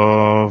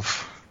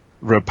of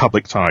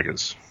Republic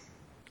Tigers?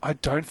 I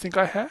don't think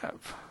I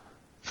have.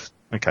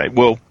 Okay,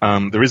 well,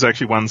 there is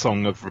actually one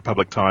song of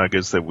Republic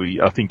Tigers that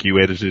I think you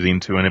edited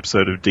into an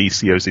episode of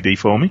DCOCD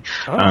for me.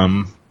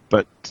 Oh.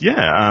 But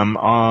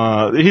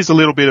yeah, here's a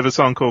little bit of a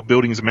song called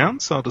Buildings and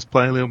Mountains. So I'll just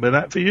play a little bit of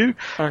that for you.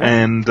 Okay.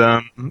 And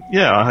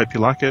yeah, I hope you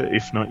like it.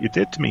 If not, you're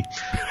dead to me.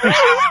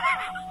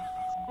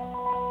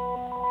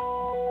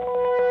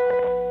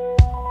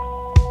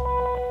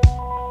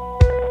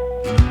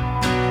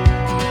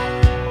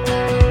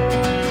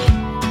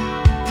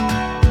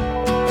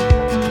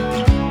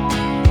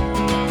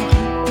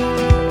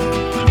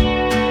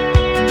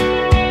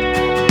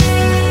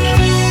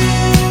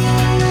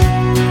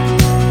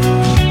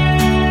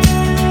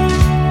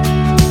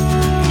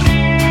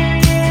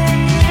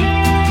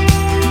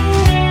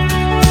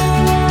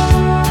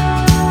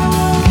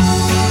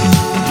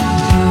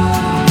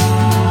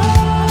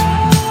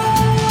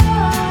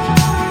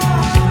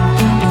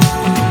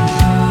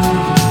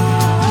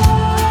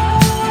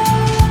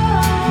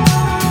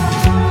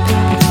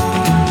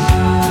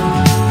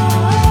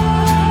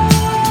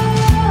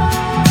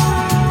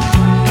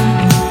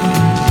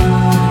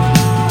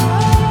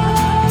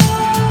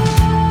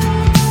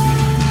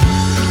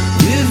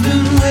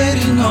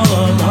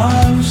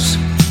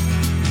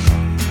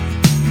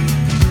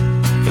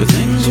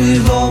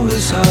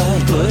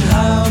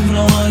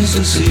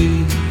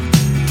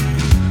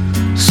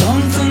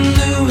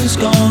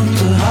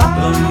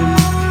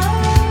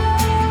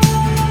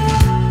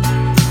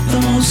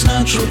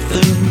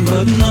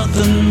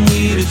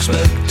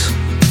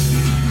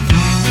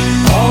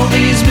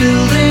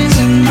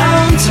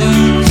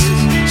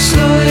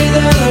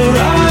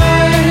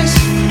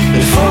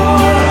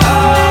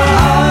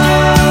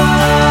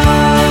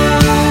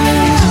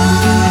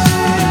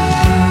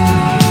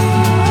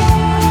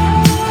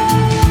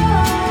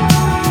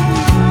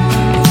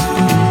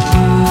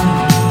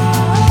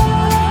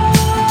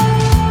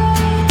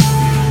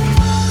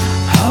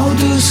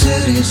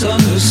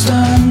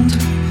 Understand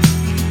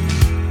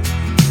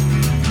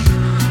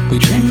We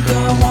drink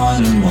our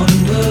wine and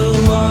wonder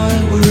why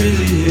we're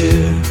really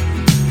here.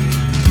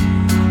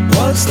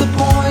 What's the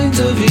point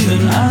of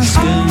even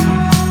asking?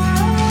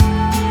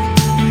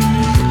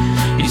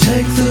 You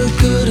take the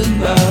good and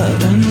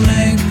bad and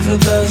make the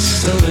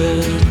best of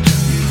it.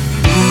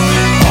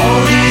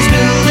 All these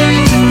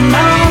buildings and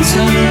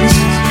mountains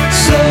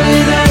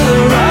slowly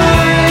they'll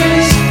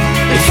arise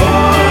before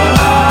our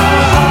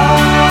eyes.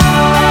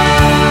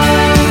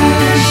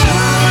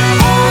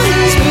 All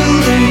these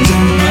buildings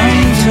and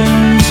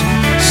mountains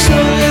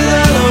slowly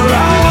they'll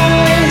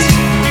arise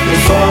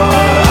before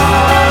our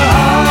eyes.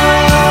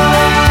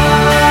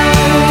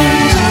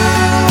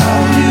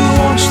 Have you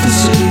watched the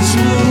cities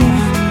move?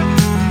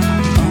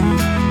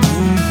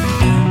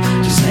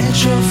 Does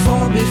nature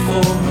fall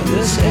before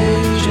this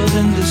age of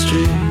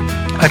industry?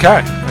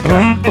 Okay.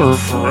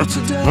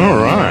 All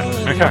right.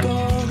 Okay.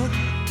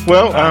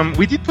 Well,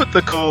 we did put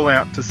the call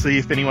out to see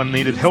if anyone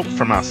needed help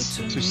from us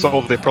to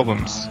solve their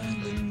problems.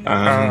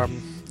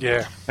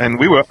 Yeah. And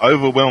we were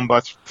overwhelmed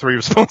by 3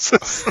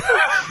 responses.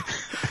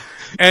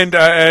 And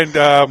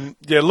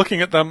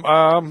looking at them,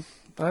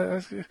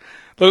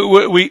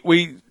 look,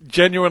 we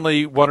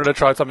genuinely wanted to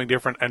try something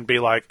different and be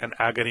like an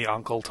agony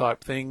uncle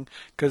type thing,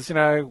 because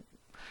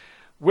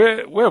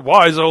we're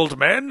wise old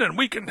men and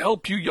we can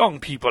help you young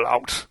people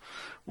out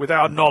with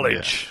our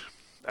knowledge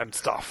and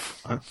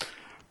stuff.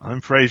 I'm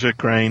Fraser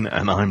Crane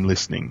and I'm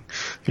listening.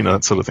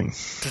 That sort of thing.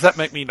 Does that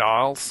make me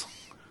Niles?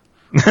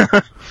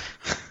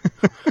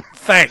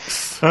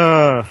 Thanks.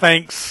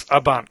 Thanks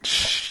a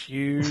bunch,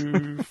 you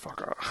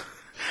fucker.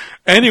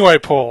 Anyway,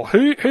 Paul,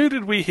 who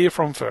did we hear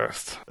from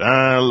first?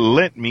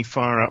 Let me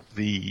fire up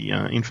the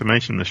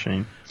information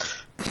machine.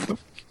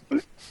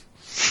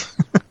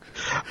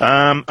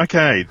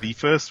 Okay, the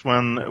first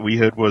one we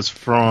heard was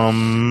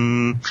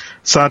from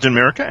Sergeant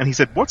America, and he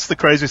said, "What's the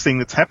craziest thing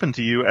that's happened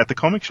to you at the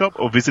comic shop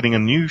or visiting a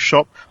new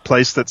shop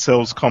place that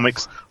sells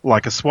comics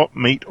like a swap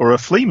meet or a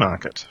flea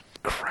market?"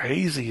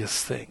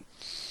 Craziest thing.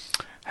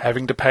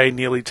 Having to pay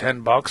nearly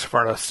 $10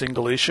 for a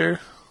single issue?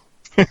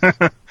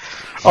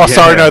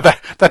 Sorry, no,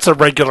 that's a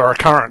regular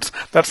occurrence.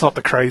 That's not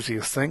the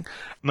craziest thing.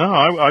 No,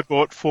 I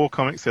bought 4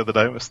 comics the other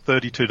day. It was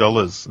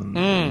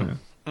 $32.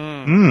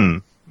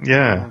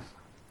 Yeah.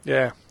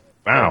 Yeah.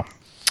 Wow.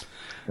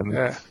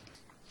 Yeah.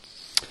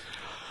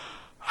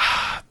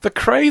 The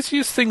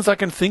craziest things I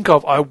can think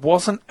of, I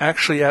wasn't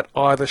actually at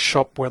either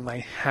shop when they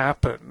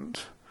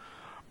happened,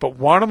 but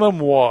one of them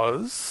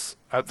was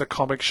at the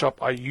comic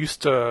shop I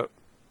used to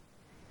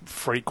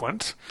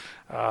frequent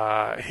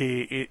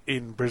here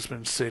in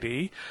Brisbane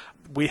City.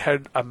 We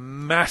had a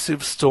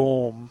massive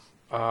storm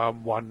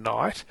one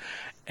night,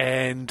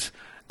 and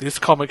this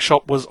comic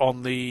shop is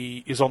on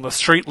the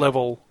street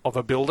level of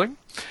a building,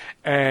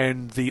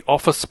 and the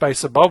office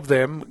space above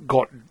them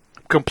got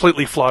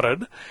completely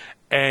flooded,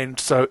 and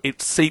so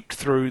it seeped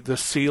through the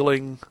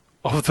ceiling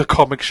of the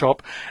comic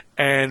shop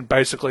and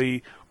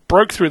basically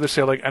broke through the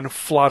ceiling and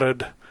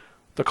flooded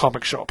the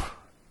comic shop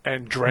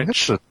and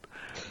drenched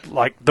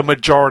like the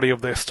majority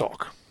of their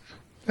stock.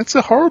 That's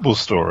a horrible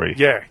story.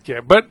 Yeah,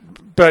 but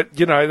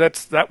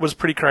that was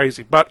pretty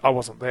crazy, but I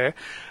wasn't there.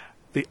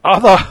 The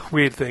other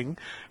weird thing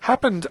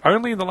happened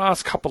only in the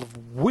last couple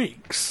of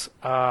weeks,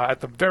 at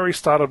the very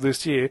start of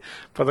this year,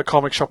 for the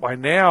comic shop I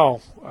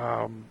now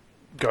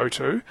go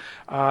to.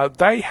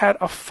 They had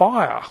a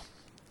fire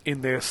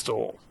in their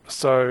store.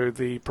 So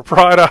the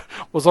proprietor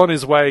was on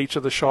his way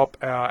to the shop,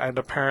 and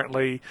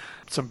apparently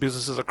some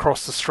businesses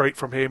across the street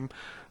from him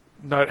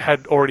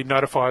had already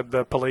notified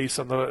the police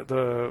and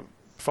the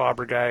fire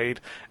brigade,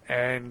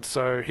 and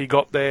so he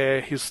got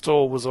there. His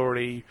store was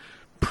already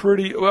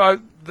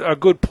a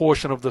good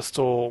portion of the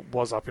store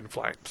was up in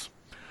flames.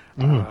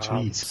 Oh,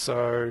 jeez.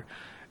 So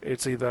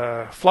it's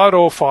either flood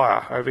or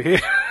fire over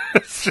here.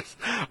 It's just,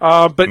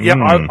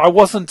 I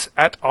wasn't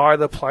at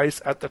either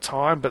place at the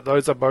time, but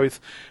those are both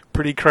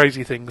pretty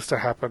crazy things to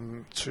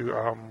happen to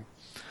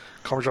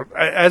comic shop.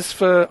 As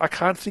for, I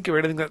can't think of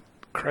anything that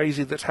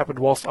crazy that's happened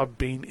whilst I've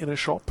been in a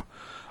shop,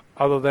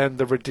 other than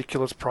the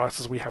ridiculous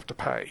prices we have to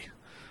pay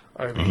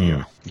over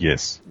here.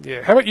 Yes.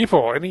 Yeah. How about you,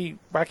 Paul? Any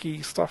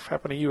wacky stuff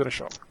happen to you in a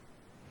shop?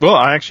 Well,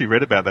 I actually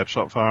read about that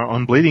shop fire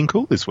on Bleeding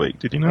Cool this week.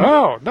 Did you know?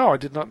 Oh, no, I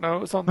did not know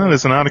it was on there. No,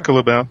 there's an article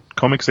about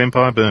Comics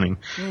Empire burning.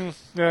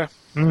 Yeah.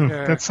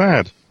 That's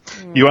sad.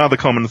 You are the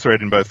common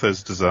thread in both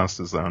those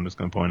disasters, though, I'm just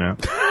going to point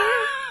out.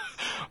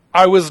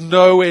 I was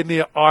nowhere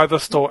near either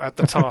store at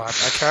the time,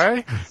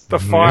 okay? The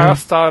fire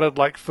started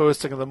like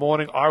first thing in the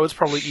morning. I was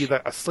probably either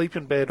asleep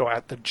in bed or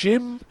at the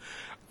gym.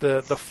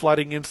 The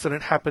flooding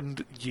incident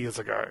happened years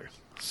ago.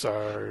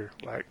 So,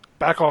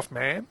 back off,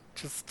 man.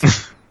 Just...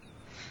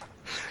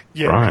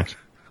 yeah. Right.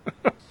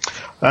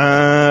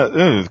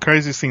 The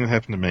craziest thing that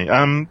happened to me.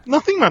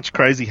 Nothing much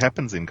crazy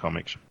happens in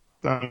comics.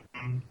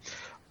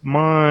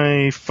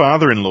 My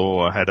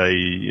father-in-law had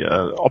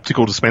a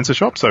optical dispenser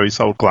shop, so he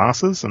sold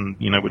glasses and,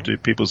 would do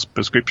people's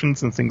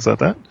prescriptions and things like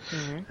that.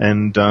 Mm-hmm.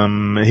 And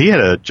he had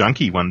a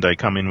junkie one day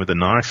come in with a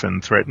knife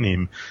and threaten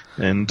him.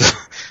 And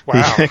he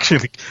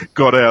actually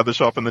got out of the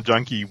shop, and the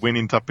junkie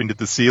went up into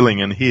the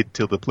ceiling and hid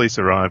till the police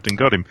arrived and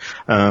got him.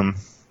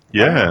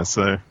 Yeah, Wow.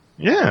 so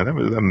yeah,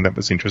 that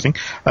was interesting.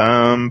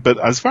 But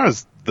as far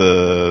as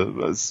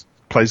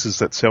places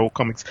that sell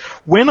comics,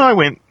 when I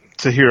went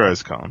to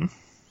Heroes Con,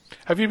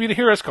 Have you been to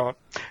Heroes Con?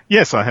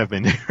 yes, I have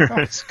been to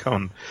Heroes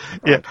Con.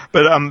 Yeah,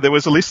 but there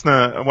was a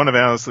listener, one of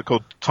ours,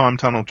 called Time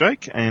Tunnel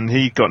Jake, and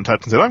he got in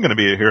touch and said, "I'm going to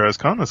be at Heroes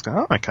Con." I was going,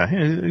 "Oh, okay,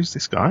 who's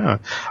this guy?"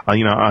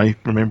 I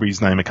remember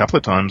his name a couple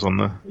of times on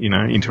the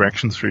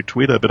interactions through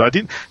Twitter, but I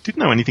didn't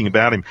know anything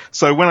about him.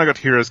 So when I got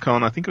to Heroes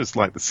Con, I think it was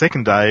like the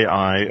second day,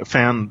 I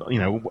found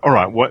all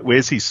right,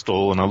 where's his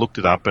stall, and I looked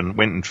it up and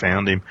went and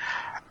found him,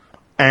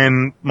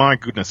 and my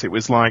goodness, it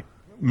was like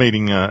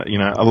meeting a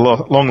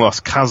long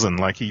lost cousin.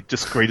 Like, he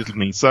just greeted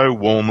me so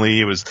warmly.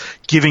 He was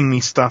giving me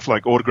stuff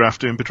like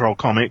autographed Doom Patrol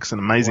comics and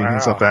amazing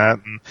things like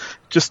that, and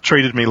just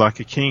treated me like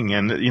a king,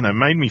 and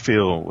made me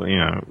feel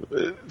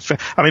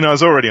I mean, I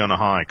was already on a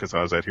high because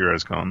I was at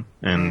Heroes Con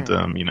and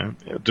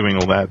doing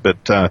all that,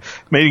 but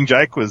meeting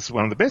Jake was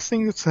one of the best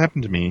things that's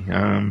happened to me.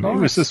 It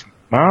was just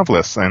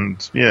marvelous,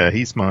 and yeah,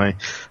 he's my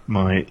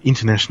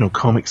international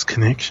comics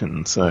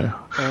connection, so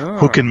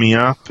hooking me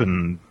up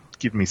and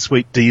give me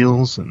sweet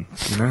deals, and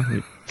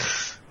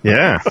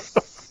yeah.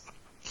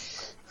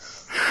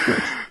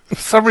 For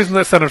some reason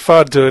that sounded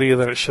far dirtier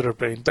than it should have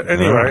been. But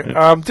anyway,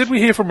 did we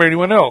hear from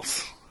anyone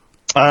else?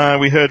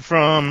 We heard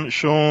from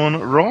Sean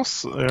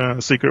Ross,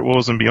 Secret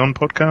Wars and Beyond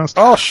podcast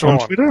Sean. on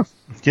Twitter.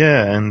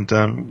 Yeah, and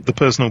the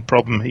personal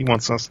problem he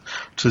wants us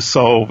to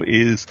solve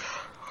is,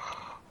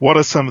 what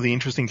are some of the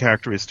interesting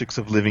characteristics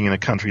of living in a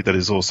country that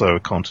is also a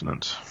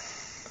continent?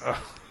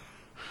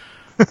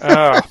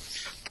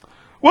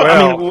 Well,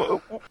 I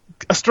mean,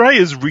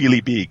 Australia's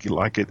really big.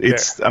 Like,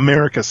 it's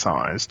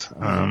America-sized,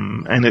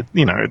 and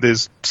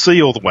there's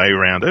sea all the way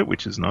around it,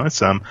 which is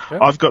nice.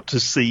 I've got to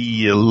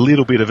see a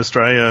little bit of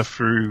Australia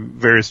through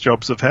various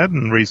jobs I've had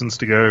and reasons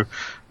to go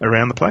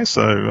around the place.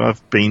 So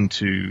I've been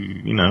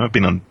I've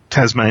been on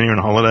Tasmania on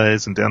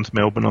holidays and down to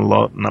Melbourne a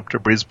lot and up to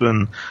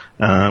Brisbane,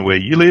 where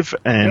you live,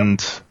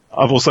 and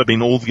I've also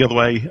been all the other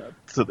way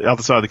to the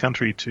other side of the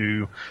country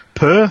to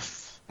Perth.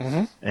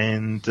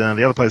 And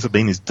the other place I've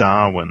been is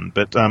Darwin.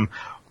 But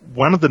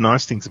one of the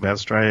nice things about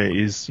Australia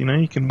is,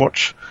 you can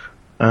watch,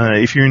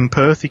 if you're in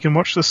Perth, you can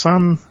watch the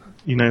sun,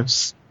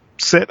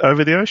 set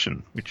over the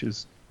ocean, which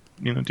is,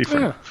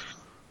 different.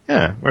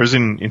 Yeah. Whereas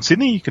in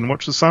Sydney, you can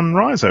watch the sun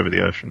rise over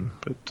the ocean.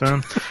 But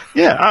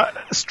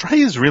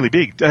Australia's really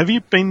big. Have you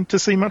been to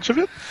see much of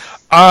it?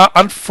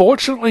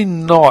 Unfortunately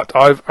not.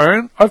 I've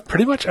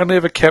pretty much only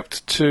ever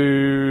kept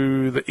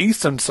to the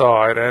eastern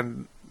side,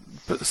 and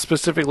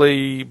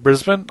specifically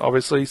Brisbane,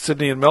 obviously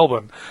Sydney and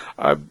Melbourne.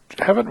 I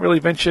haven't really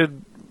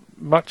ventured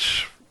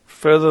much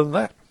further than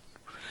that.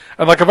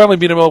 And I've only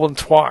been to Melbourne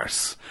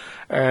twice,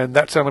 and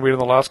that's only been in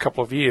the last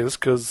couple of years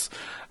because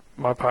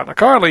my partner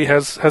Kylie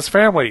has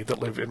family that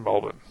live in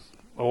Melbourne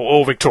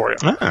or Victoria.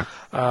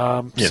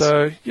 Yes.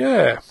 So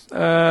yeah,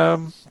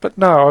 but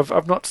no,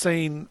 I've not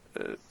seen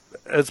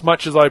as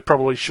much as I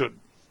probably should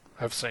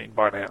have seen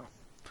by now.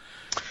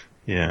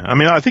 Yeah, I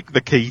mean, I think the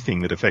key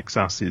thing that affects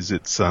us is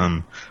it's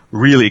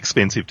really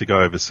expensive to go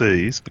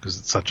overseas because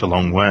it's such a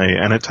long way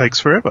and it takes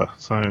forever.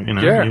 So,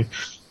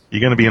 you're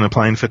going to be in a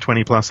plane for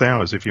 20 plus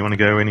hours if you want to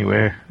go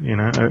anywhere,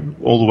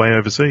 all the way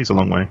overseas, a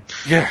long way.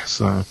 Yeah.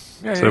 So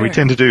we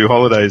tend to do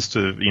holidays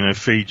to,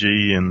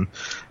 Fiji and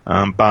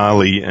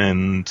Bali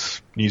and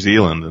New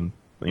Zealand, and,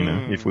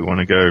 if we want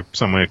to go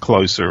somewhere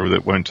closer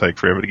that won't take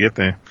forever to get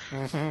there.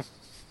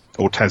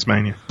 Or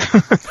Tasmania.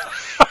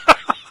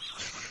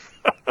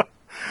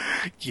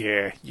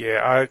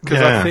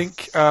 Because I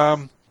think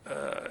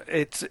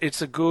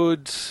it's a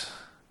good.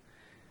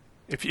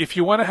 If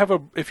you want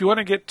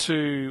to get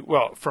to,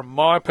 well, from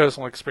my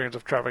personal experience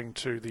of traveling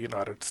to the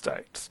United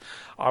States,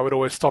 I would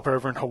always stop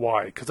over in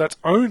Hawaii because that's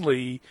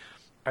only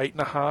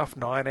 8.5,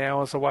 9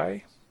 hours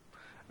away.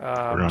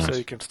 Right. So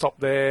you can stop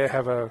there,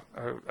 have a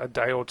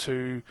day or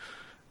two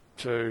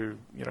to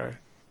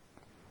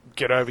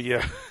get over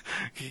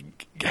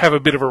have a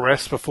bit of a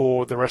rest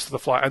before the rest of the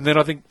flight, and then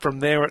I think from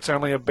there it's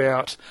only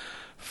about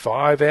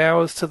 5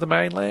 hours to the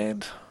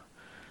mainland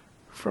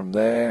from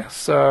there.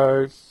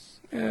 So,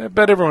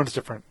 but everyone's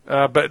different.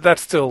 But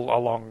that's still a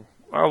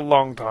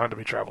long time to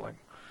be travelling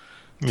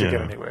to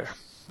get anywhere.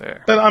 Yeah.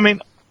 But I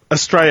mean,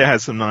 Australia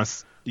has some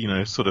nice,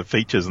 sort of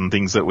features and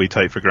things that we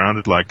take for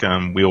granted. Like,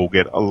 we all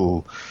get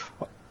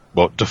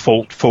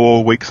default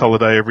 4 weeks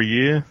holiday every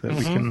year that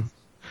we can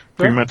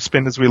pretty much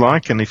spend as we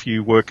like, and if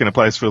you work in a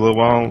place for a little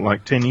while,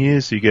 like 10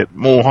 years, you get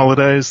more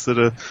holidays that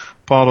are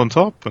piled on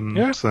top,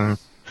 and so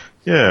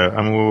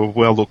I mean, we're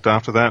well looked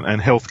after that,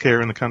 and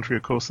healthcare in the country,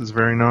 of course, is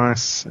very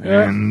nice,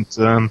 and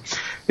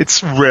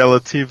it's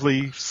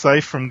relatively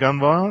safe from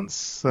gun violence.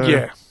 So,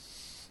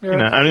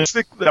 and it's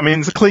a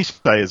cliche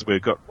as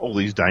we've got all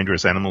these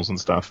dangerous animals and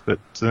stuff, but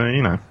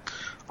I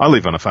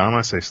live on a farm,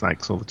 I see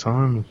snakes all the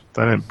time.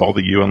 They don't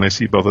bother you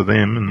unless you bother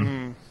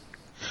them,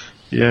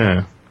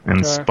 and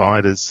and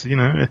spiders,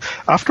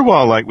 after a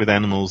while, like with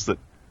animals that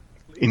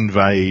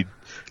invade,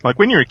 like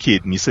when you're a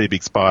kid and you see a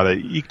big spider,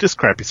 you just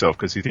crap yourself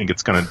because you think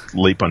it's going to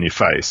leap on your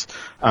face.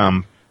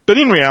 But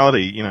in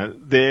reality, you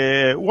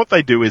know, what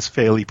they do is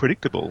fairly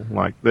predictable.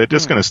 Like, they're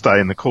just going to stay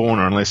in the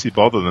corner unless you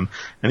bother them.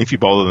 And if you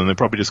bother them, they're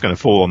probably just going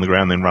to fall on the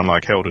ground and then run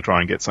like hell to try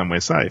and get somewhere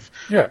safe.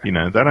 Yeah. You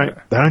know, they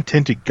don't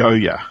tend to go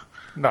ya.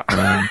 No.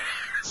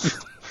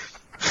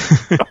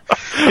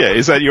 Yeah,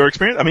 is that your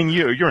experience? I mean,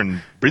 you're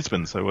in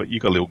Brisbane, so you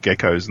got little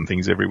geckos and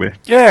things everywhere.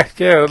 Yeah,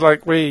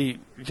 like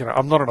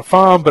I'm not on a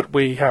farm, but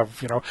we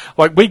have,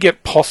 like we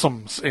get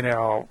possums in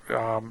our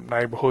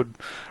neighbourhood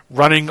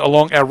running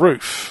along our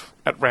roof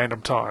at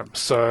random times.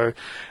 So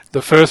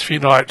the first few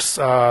nights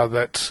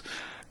that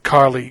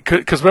Kylie,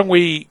 because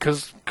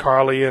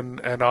Kylie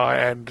and I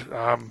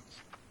and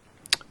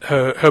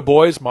her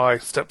boys, my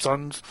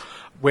stepsons,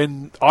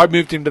 when I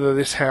moved into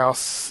this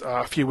house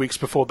a few weeks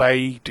before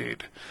they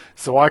did,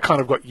 so I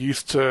kind of got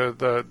used to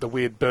the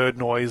weird bird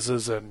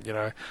noises and,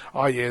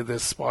 oh yeah,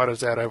 there's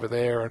spiders out over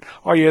there, and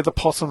oh yeah, the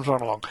possums run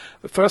along.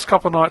 The first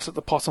couple of nights that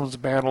the possums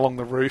ran along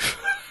the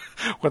roof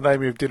when they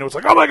moved in, it was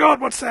like, oh my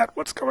God, what's that?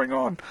 What's going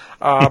on?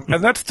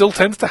 And that still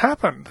tends to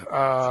happen.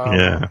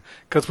 Yeah.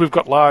 Because we've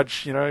got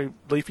large,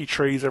 leafy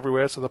trees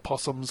everywhere, so the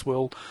possums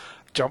will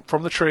jump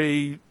from the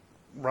tree,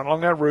 run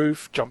along our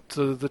roof, jump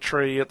to the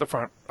tree at the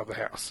front of the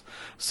house.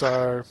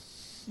 So,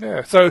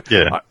 yeah. So,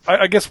 yeah.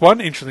 I guess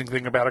one interesting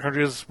thing about our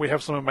country is we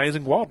have some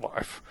amazing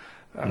wildlife.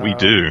 We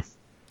do.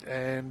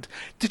 And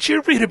did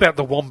you read about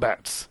the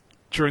wombats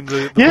during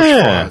the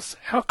Yeah. bushfires?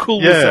 How cool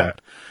was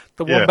that?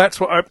 The wombats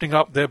were opening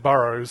up their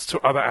burrows to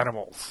other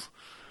animals.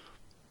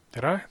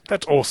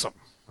 That's awesome.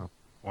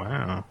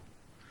 Wow.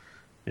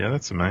 Yeah,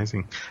 that's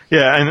amazing.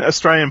 Yeah, and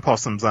Australian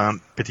possums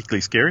aren't particularly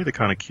scary. They're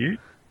kind of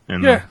cute.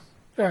 And Yeah.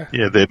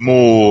 Yeah, they're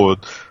more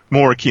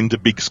akin to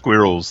big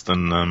squirrels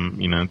than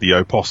the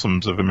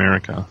opossums of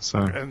America. So,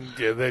 and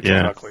they're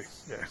just ugly.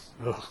 Yeah.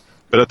 Ugh.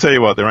 But I tell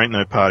you what, there ain't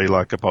no party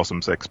like a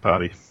possum sex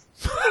party.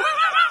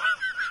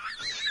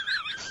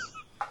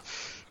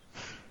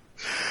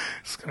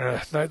 Just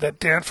gonna note that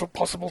down for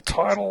possible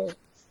title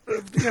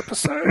of the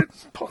episode: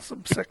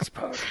 possum sex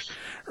party.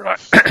 Right.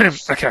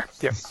 Okay.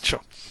 Yeah. Sure.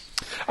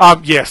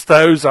 Yes,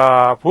 those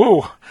are.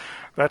 Woo.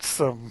 That's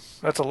a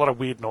lot of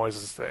weird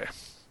noises there.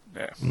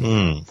 Yeah.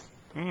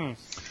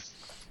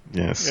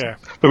 Yes. Yeah.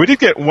 But we did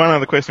get one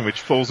other question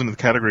which falls into the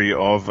category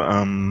of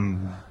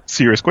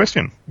serious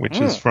question, which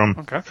is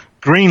from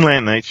Green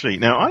Lantern HD.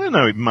 Now, I don't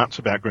know much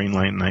about Green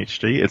Lantern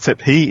HD,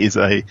 except he is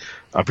I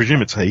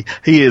presume it's he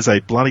is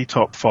a bloody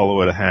top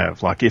follower to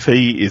have. Like, if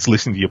he is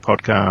listening to your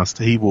podcast,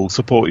 he will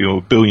support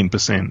you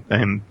 1,000,000,000%.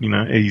 And,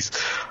 he's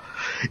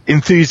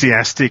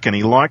enthusiastic and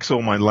he likes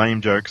all my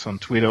lame jokes on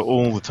Twitter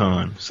all the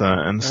time. So,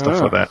 and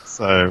stuff like that.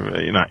 So,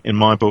 in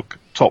my book,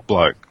 top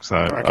bloke. So,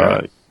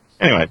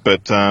 anyway,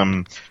 but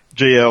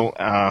GL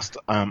asked,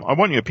 I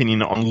want your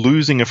opinion on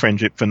losing a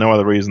friendship for no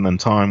other reason than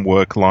time,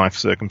 work, life,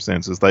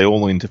 circumstances. They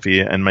all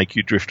interfere and make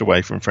you drift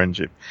away from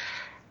friendship.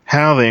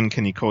 How then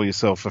can you call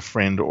yourself a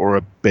friend or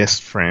a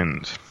best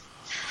friend?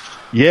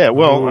 Yeah,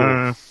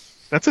 well,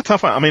 that's a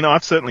tough one. I mean,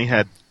 I've certainly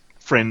had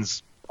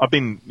friends. I've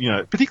been,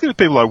 particularly with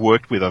people I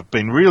worked with, I've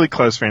been really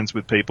close friends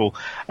with people,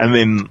 and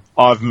then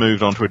I've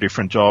moved on to a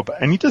different job,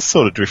 and you just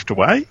sort of drift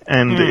away,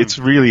 and it's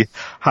really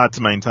hard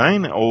to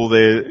maintain. Or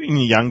in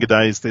your younger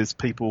days, there's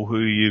people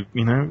who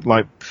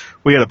like,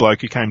 we had a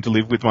bloke who came to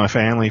live with my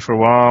family for a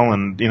while,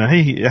 and,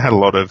 he had a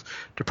lot of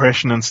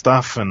depression and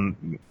stuff,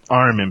 and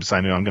I remember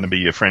saying to him, I'm going to be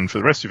your friend for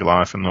the rest of your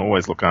life, and I'll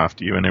always look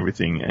after you and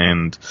everything,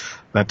 and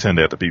that turned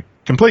out to be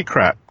complete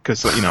crap,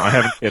 because, I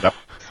haven't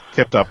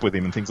kept up with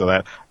him and things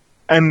like that.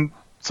 And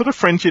sort of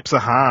friendships are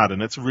hard,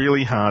 and it's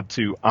really hard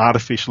to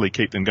artificially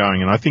keep them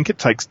going. And I think it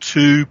takes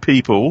two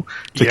people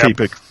to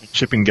keep a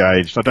friendship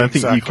engaged. I don't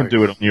think you can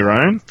do it on your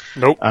own.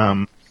 Nope.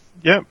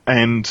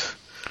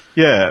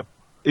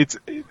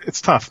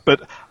 It's tough.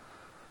 But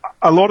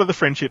a lot of the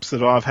friendships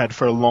that I've had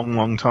for a long,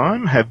 long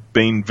time have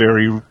been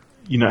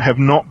have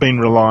not been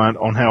reliant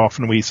on how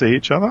often we see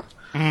each other.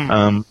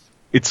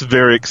 It's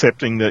very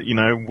accepting that,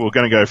 we're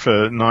going to go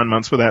for 9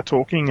 months without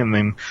talking, and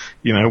then,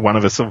 one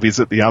of us will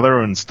visit the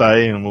other and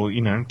stay, and we'll,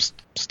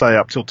 stay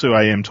up till 2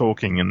 a.m.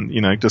 talking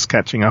and, just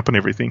catching up and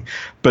everything.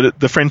 But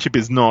the friendship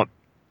is not,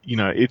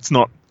 it's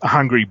not a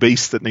hungry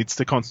beast that needs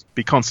to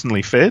be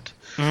constantly fed.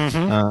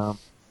 And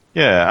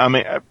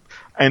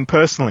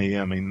personally,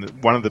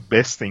 one of the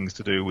best things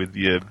to do with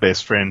your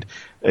best friend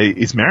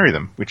is marry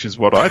them, which is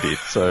what I did.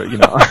 So,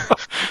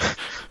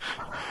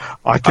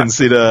 I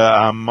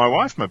consider my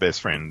wife my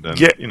best friend. And,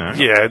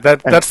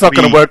 that's not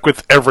going to work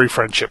with every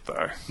friendship,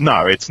 though.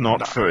 No, it's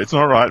not. It's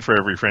not right for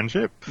every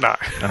friendship. No.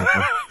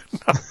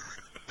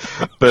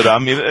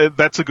 But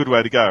that's a good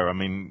way to go.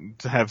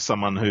 To have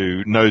someone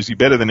who knows you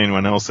better than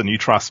anyone else and you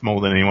trust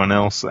more than anyone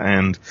else,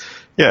 and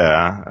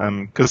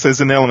because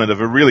there's an element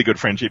of a really good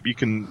friendship. You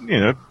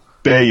can,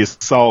 bare your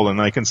soul, and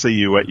they can see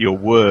you at your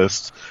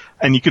worst,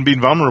 and you can be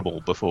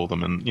vulnerable before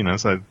them, and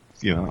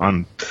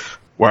I'm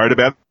worried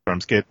about, or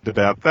I'm scared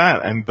about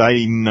that, and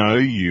they know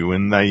you,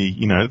 and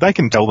they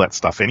can tell that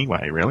stuff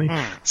anyway, really.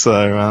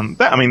 So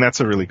that's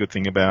a really good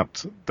thing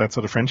about that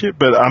sort of friendship.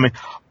 But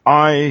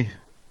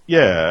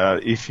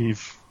if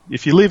you've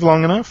if you live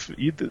long enough,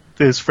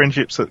 there's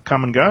friendships that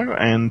come and go,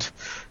 and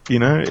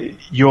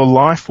your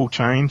life will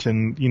change,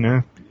 and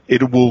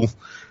it will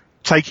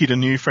take you to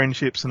new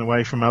friendships and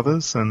away from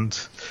others,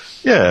 and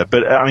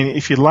but I mean,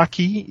 if you're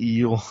lucky,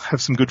 you'll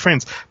have some good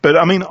friends. But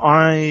I mean,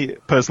 I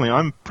personally,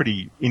 I'm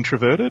pretty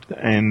introverted,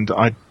 and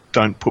I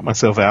don't put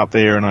myself out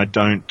there, and I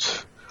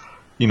don't,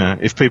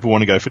 if people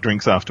want to go for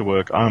drinks after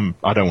work,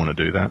 I don't want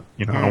to do that.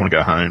 I want to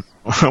go home.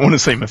 I want to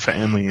see my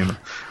family, and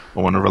I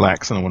want to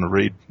relax, and I want to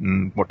read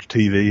and watch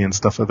TV and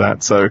stuff like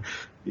that. So,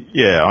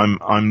 yeah,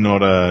 I'm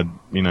not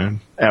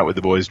out with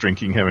the boys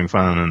drinking, having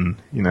fun,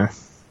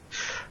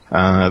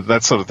 and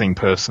that sort of thing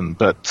person.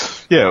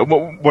 But yeah,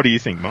 what do you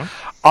think, Mike?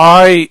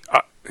 For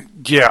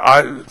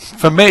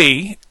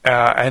me,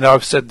 and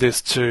I've said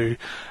this to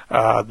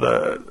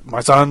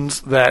my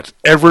sons, that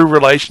every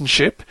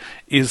relationship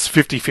is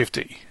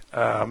 50-50.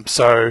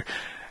 So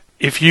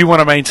if you want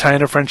to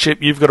maintain a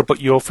friendship, you've got to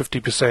put your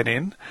 50%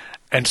 in,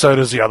 and so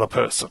does the other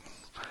person.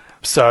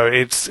 So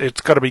it's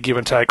got to be give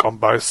and take on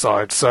both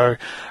sides. So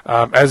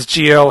as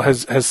GL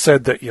has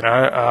said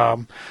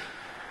that,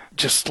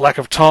 just lack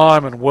of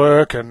time and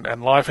work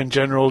and life in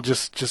general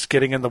just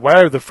getting in the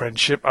way of the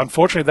friendship.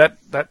 Unfortunately,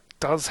 that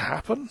does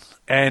happen,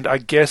 and I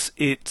guess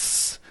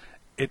it's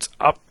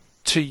up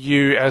to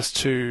you as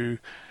to,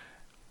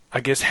 I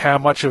guess, how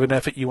much of an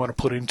effort you want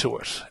to put into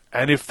it,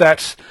 and if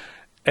that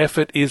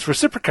effort is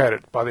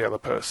reciprocated by the other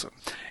person.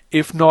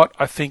 If not,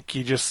 I think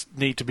you just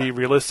need to be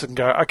realistic and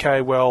go,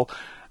 okay, well,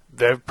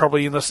 they're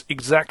probably in this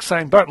exact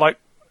same boat. Like,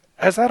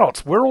 as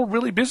adults, we're all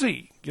really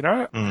busy,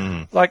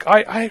 Like,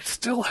 I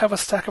still have a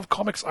stack of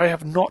comics I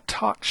have not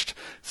touched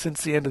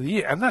since the end of the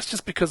year. And that's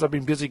just because I've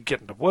been busy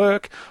getting to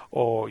work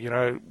or,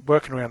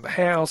 working around the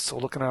house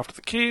or looking after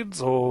the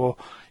kids or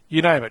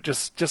you name it.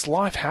 Just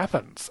life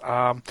happens.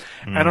 And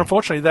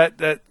unfortunately,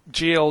 that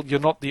GL, you're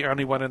not the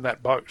only one in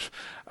that boat.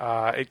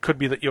 It could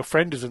be that your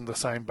friend is in the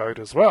same boat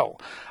as well.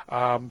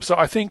 So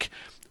I think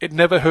it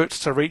never hurts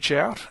to reach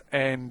out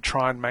and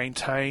try and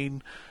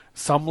maintain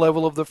some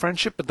level of the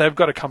friendship, but they've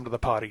got to come to the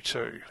party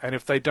too. And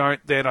if they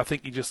don't, then I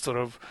think you just sort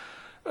of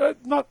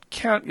not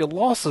count your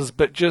losses,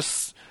 but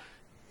just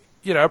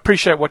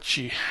appreciate what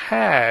you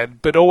had,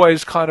 but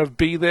always kind of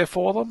be there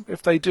for them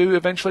if they do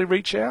eventually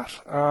reach out.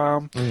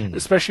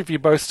 Especially if you're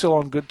both still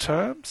on good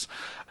terms.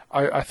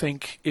 I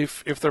think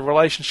if the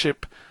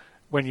relationship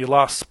when you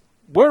last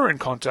were in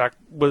contact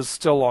was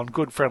still on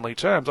good friendly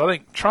terms, I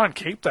think try and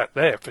keep that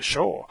there for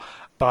sure.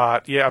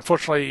 But yeah,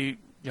 unfortunately,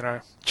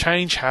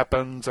 change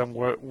happens, and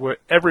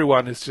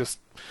everyone is just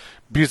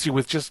busy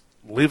with just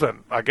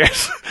living, I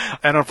guess.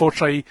 And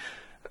unfortunately,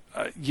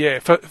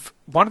 for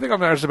one thing I've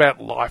noticed about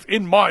life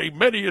in my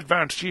many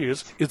advanced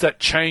years is that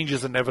change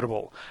is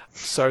inevitable.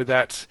 So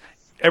that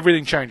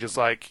everything changes,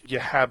 like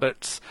your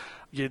habits,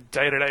 your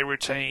day-to-day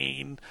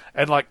routine,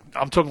 and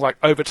I'm talking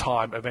over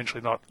time.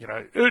 Eventually, not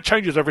it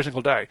changes every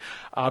single day.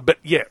 But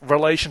yeah,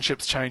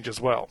 relationships change as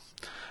well.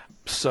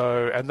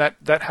 So, and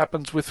that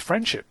happens with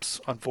friendships,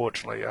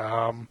 unfortunately.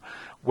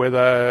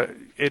 Whether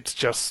it's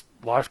just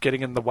life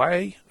getting in the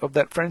way of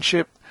that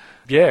friendship,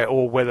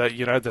 or whether,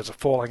 there's a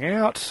falling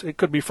out. It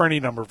could be for any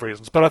number of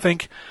reasons. But I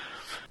think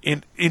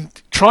in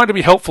trying to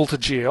be helpful to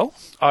GL,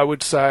 I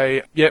would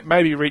say,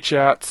 maybe reach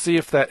out, see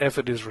if that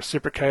effort is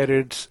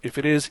reciprocated. If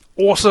it is,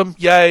 awesome,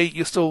 yay,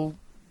 you're still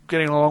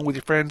getting along with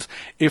your friends.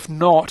 If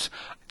not,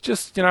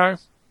 just,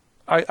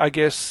 I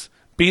guess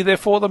be there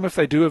for them if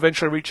they do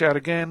eventually reach out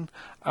again,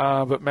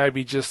 but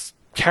maybe just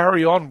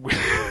carry on with,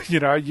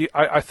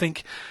 I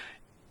think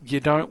you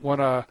don't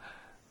want to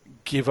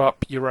give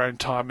up your own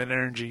time and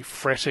energy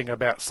fretting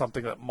about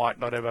something that might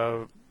not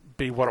ever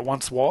be what it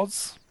once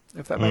was,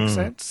 if that makes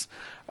sense.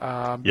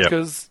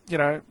 Because,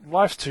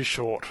 life's too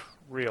short,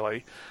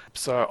 really.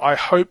 So I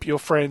hope your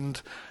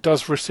friend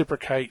does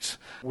reciprocate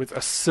with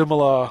a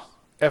similar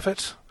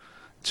effort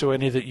to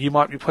any that you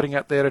might be putting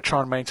out there to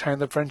try and maintain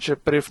the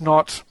friendship. But if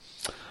not,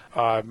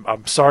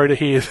 I'm sorry to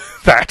hear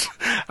that.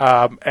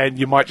 And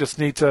you might just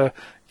need to,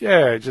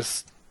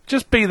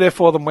 just be there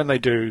for them when they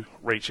do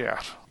reach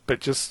out. But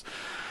just,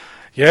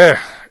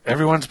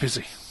 everyone's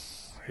busy.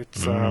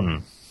 It's,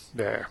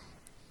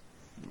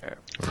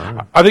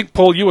 Right. I think,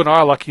 Paul, you and I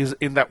are lucky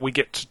in that we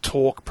get to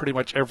talk pretty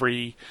much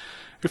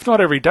if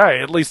not every day,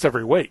 at least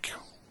every week.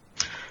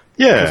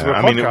 Yeah,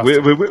 I mean,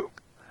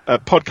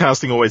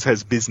 podcasting always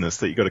has business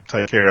that you've got to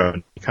take care of,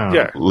 and you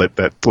can't let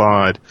that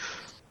slide.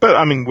 But,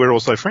 I mean, we're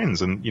also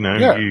friends, and,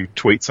 you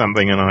tweet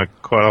something, and I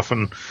quite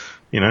often,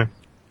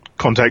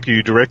 contact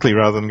you directly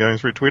rather than going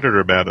through Twitter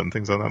about it and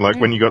things like that. Like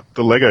when you got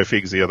the Lego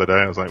figs the other day,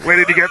 I was like, where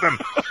did you get them?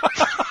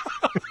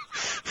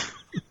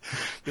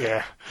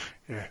 Yeah.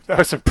 That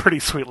was some pretty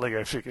sweet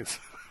Lego figures.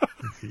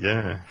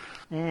 Yeah.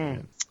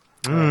 All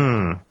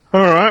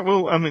right.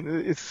 Well, I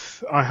mean,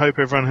 I hope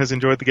everyone has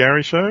enjoyed the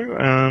Gary Show.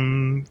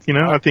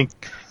 I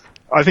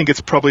think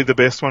it's probably the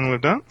best one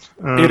we've done.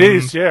 It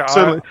is, yeah.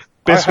 So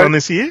best one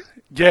this year?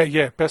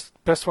 Yeah.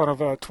 Best one of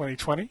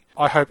 2020.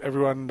 I hope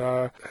everyone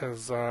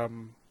has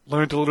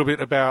learned a little bit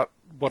about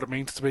what it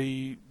means to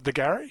be the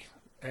Gary.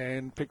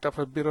 and picked up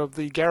a bit of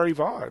the Gary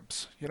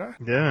vibes, you know?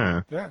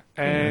 Yeah. Yeah.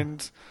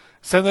 And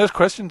send those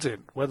questions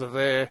in, whether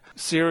they're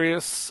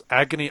serious,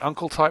 agony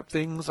uncle type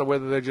things, or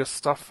whether they're just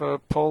stuff for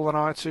Paul and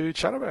I to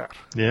chat about.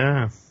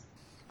 Yeah.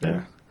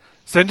 Yeah.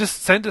 Send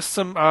us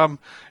some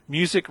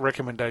music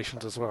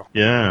recommendations as well.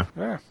 Yeah.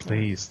 Yeah.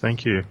 Please.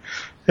 Thank you.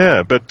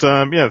 Yeah, but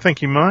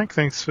thank you, Mike.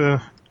 Thanks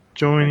for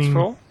joining. Thanks,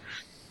 Paul.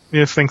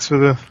 Yeah, thanks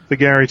for the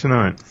Gary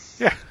tonight.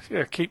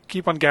 Yeah.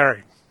 Keep on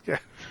Gary. Yeah.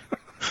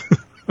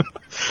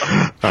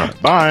 All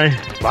right.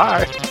 Bye.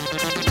 Bye.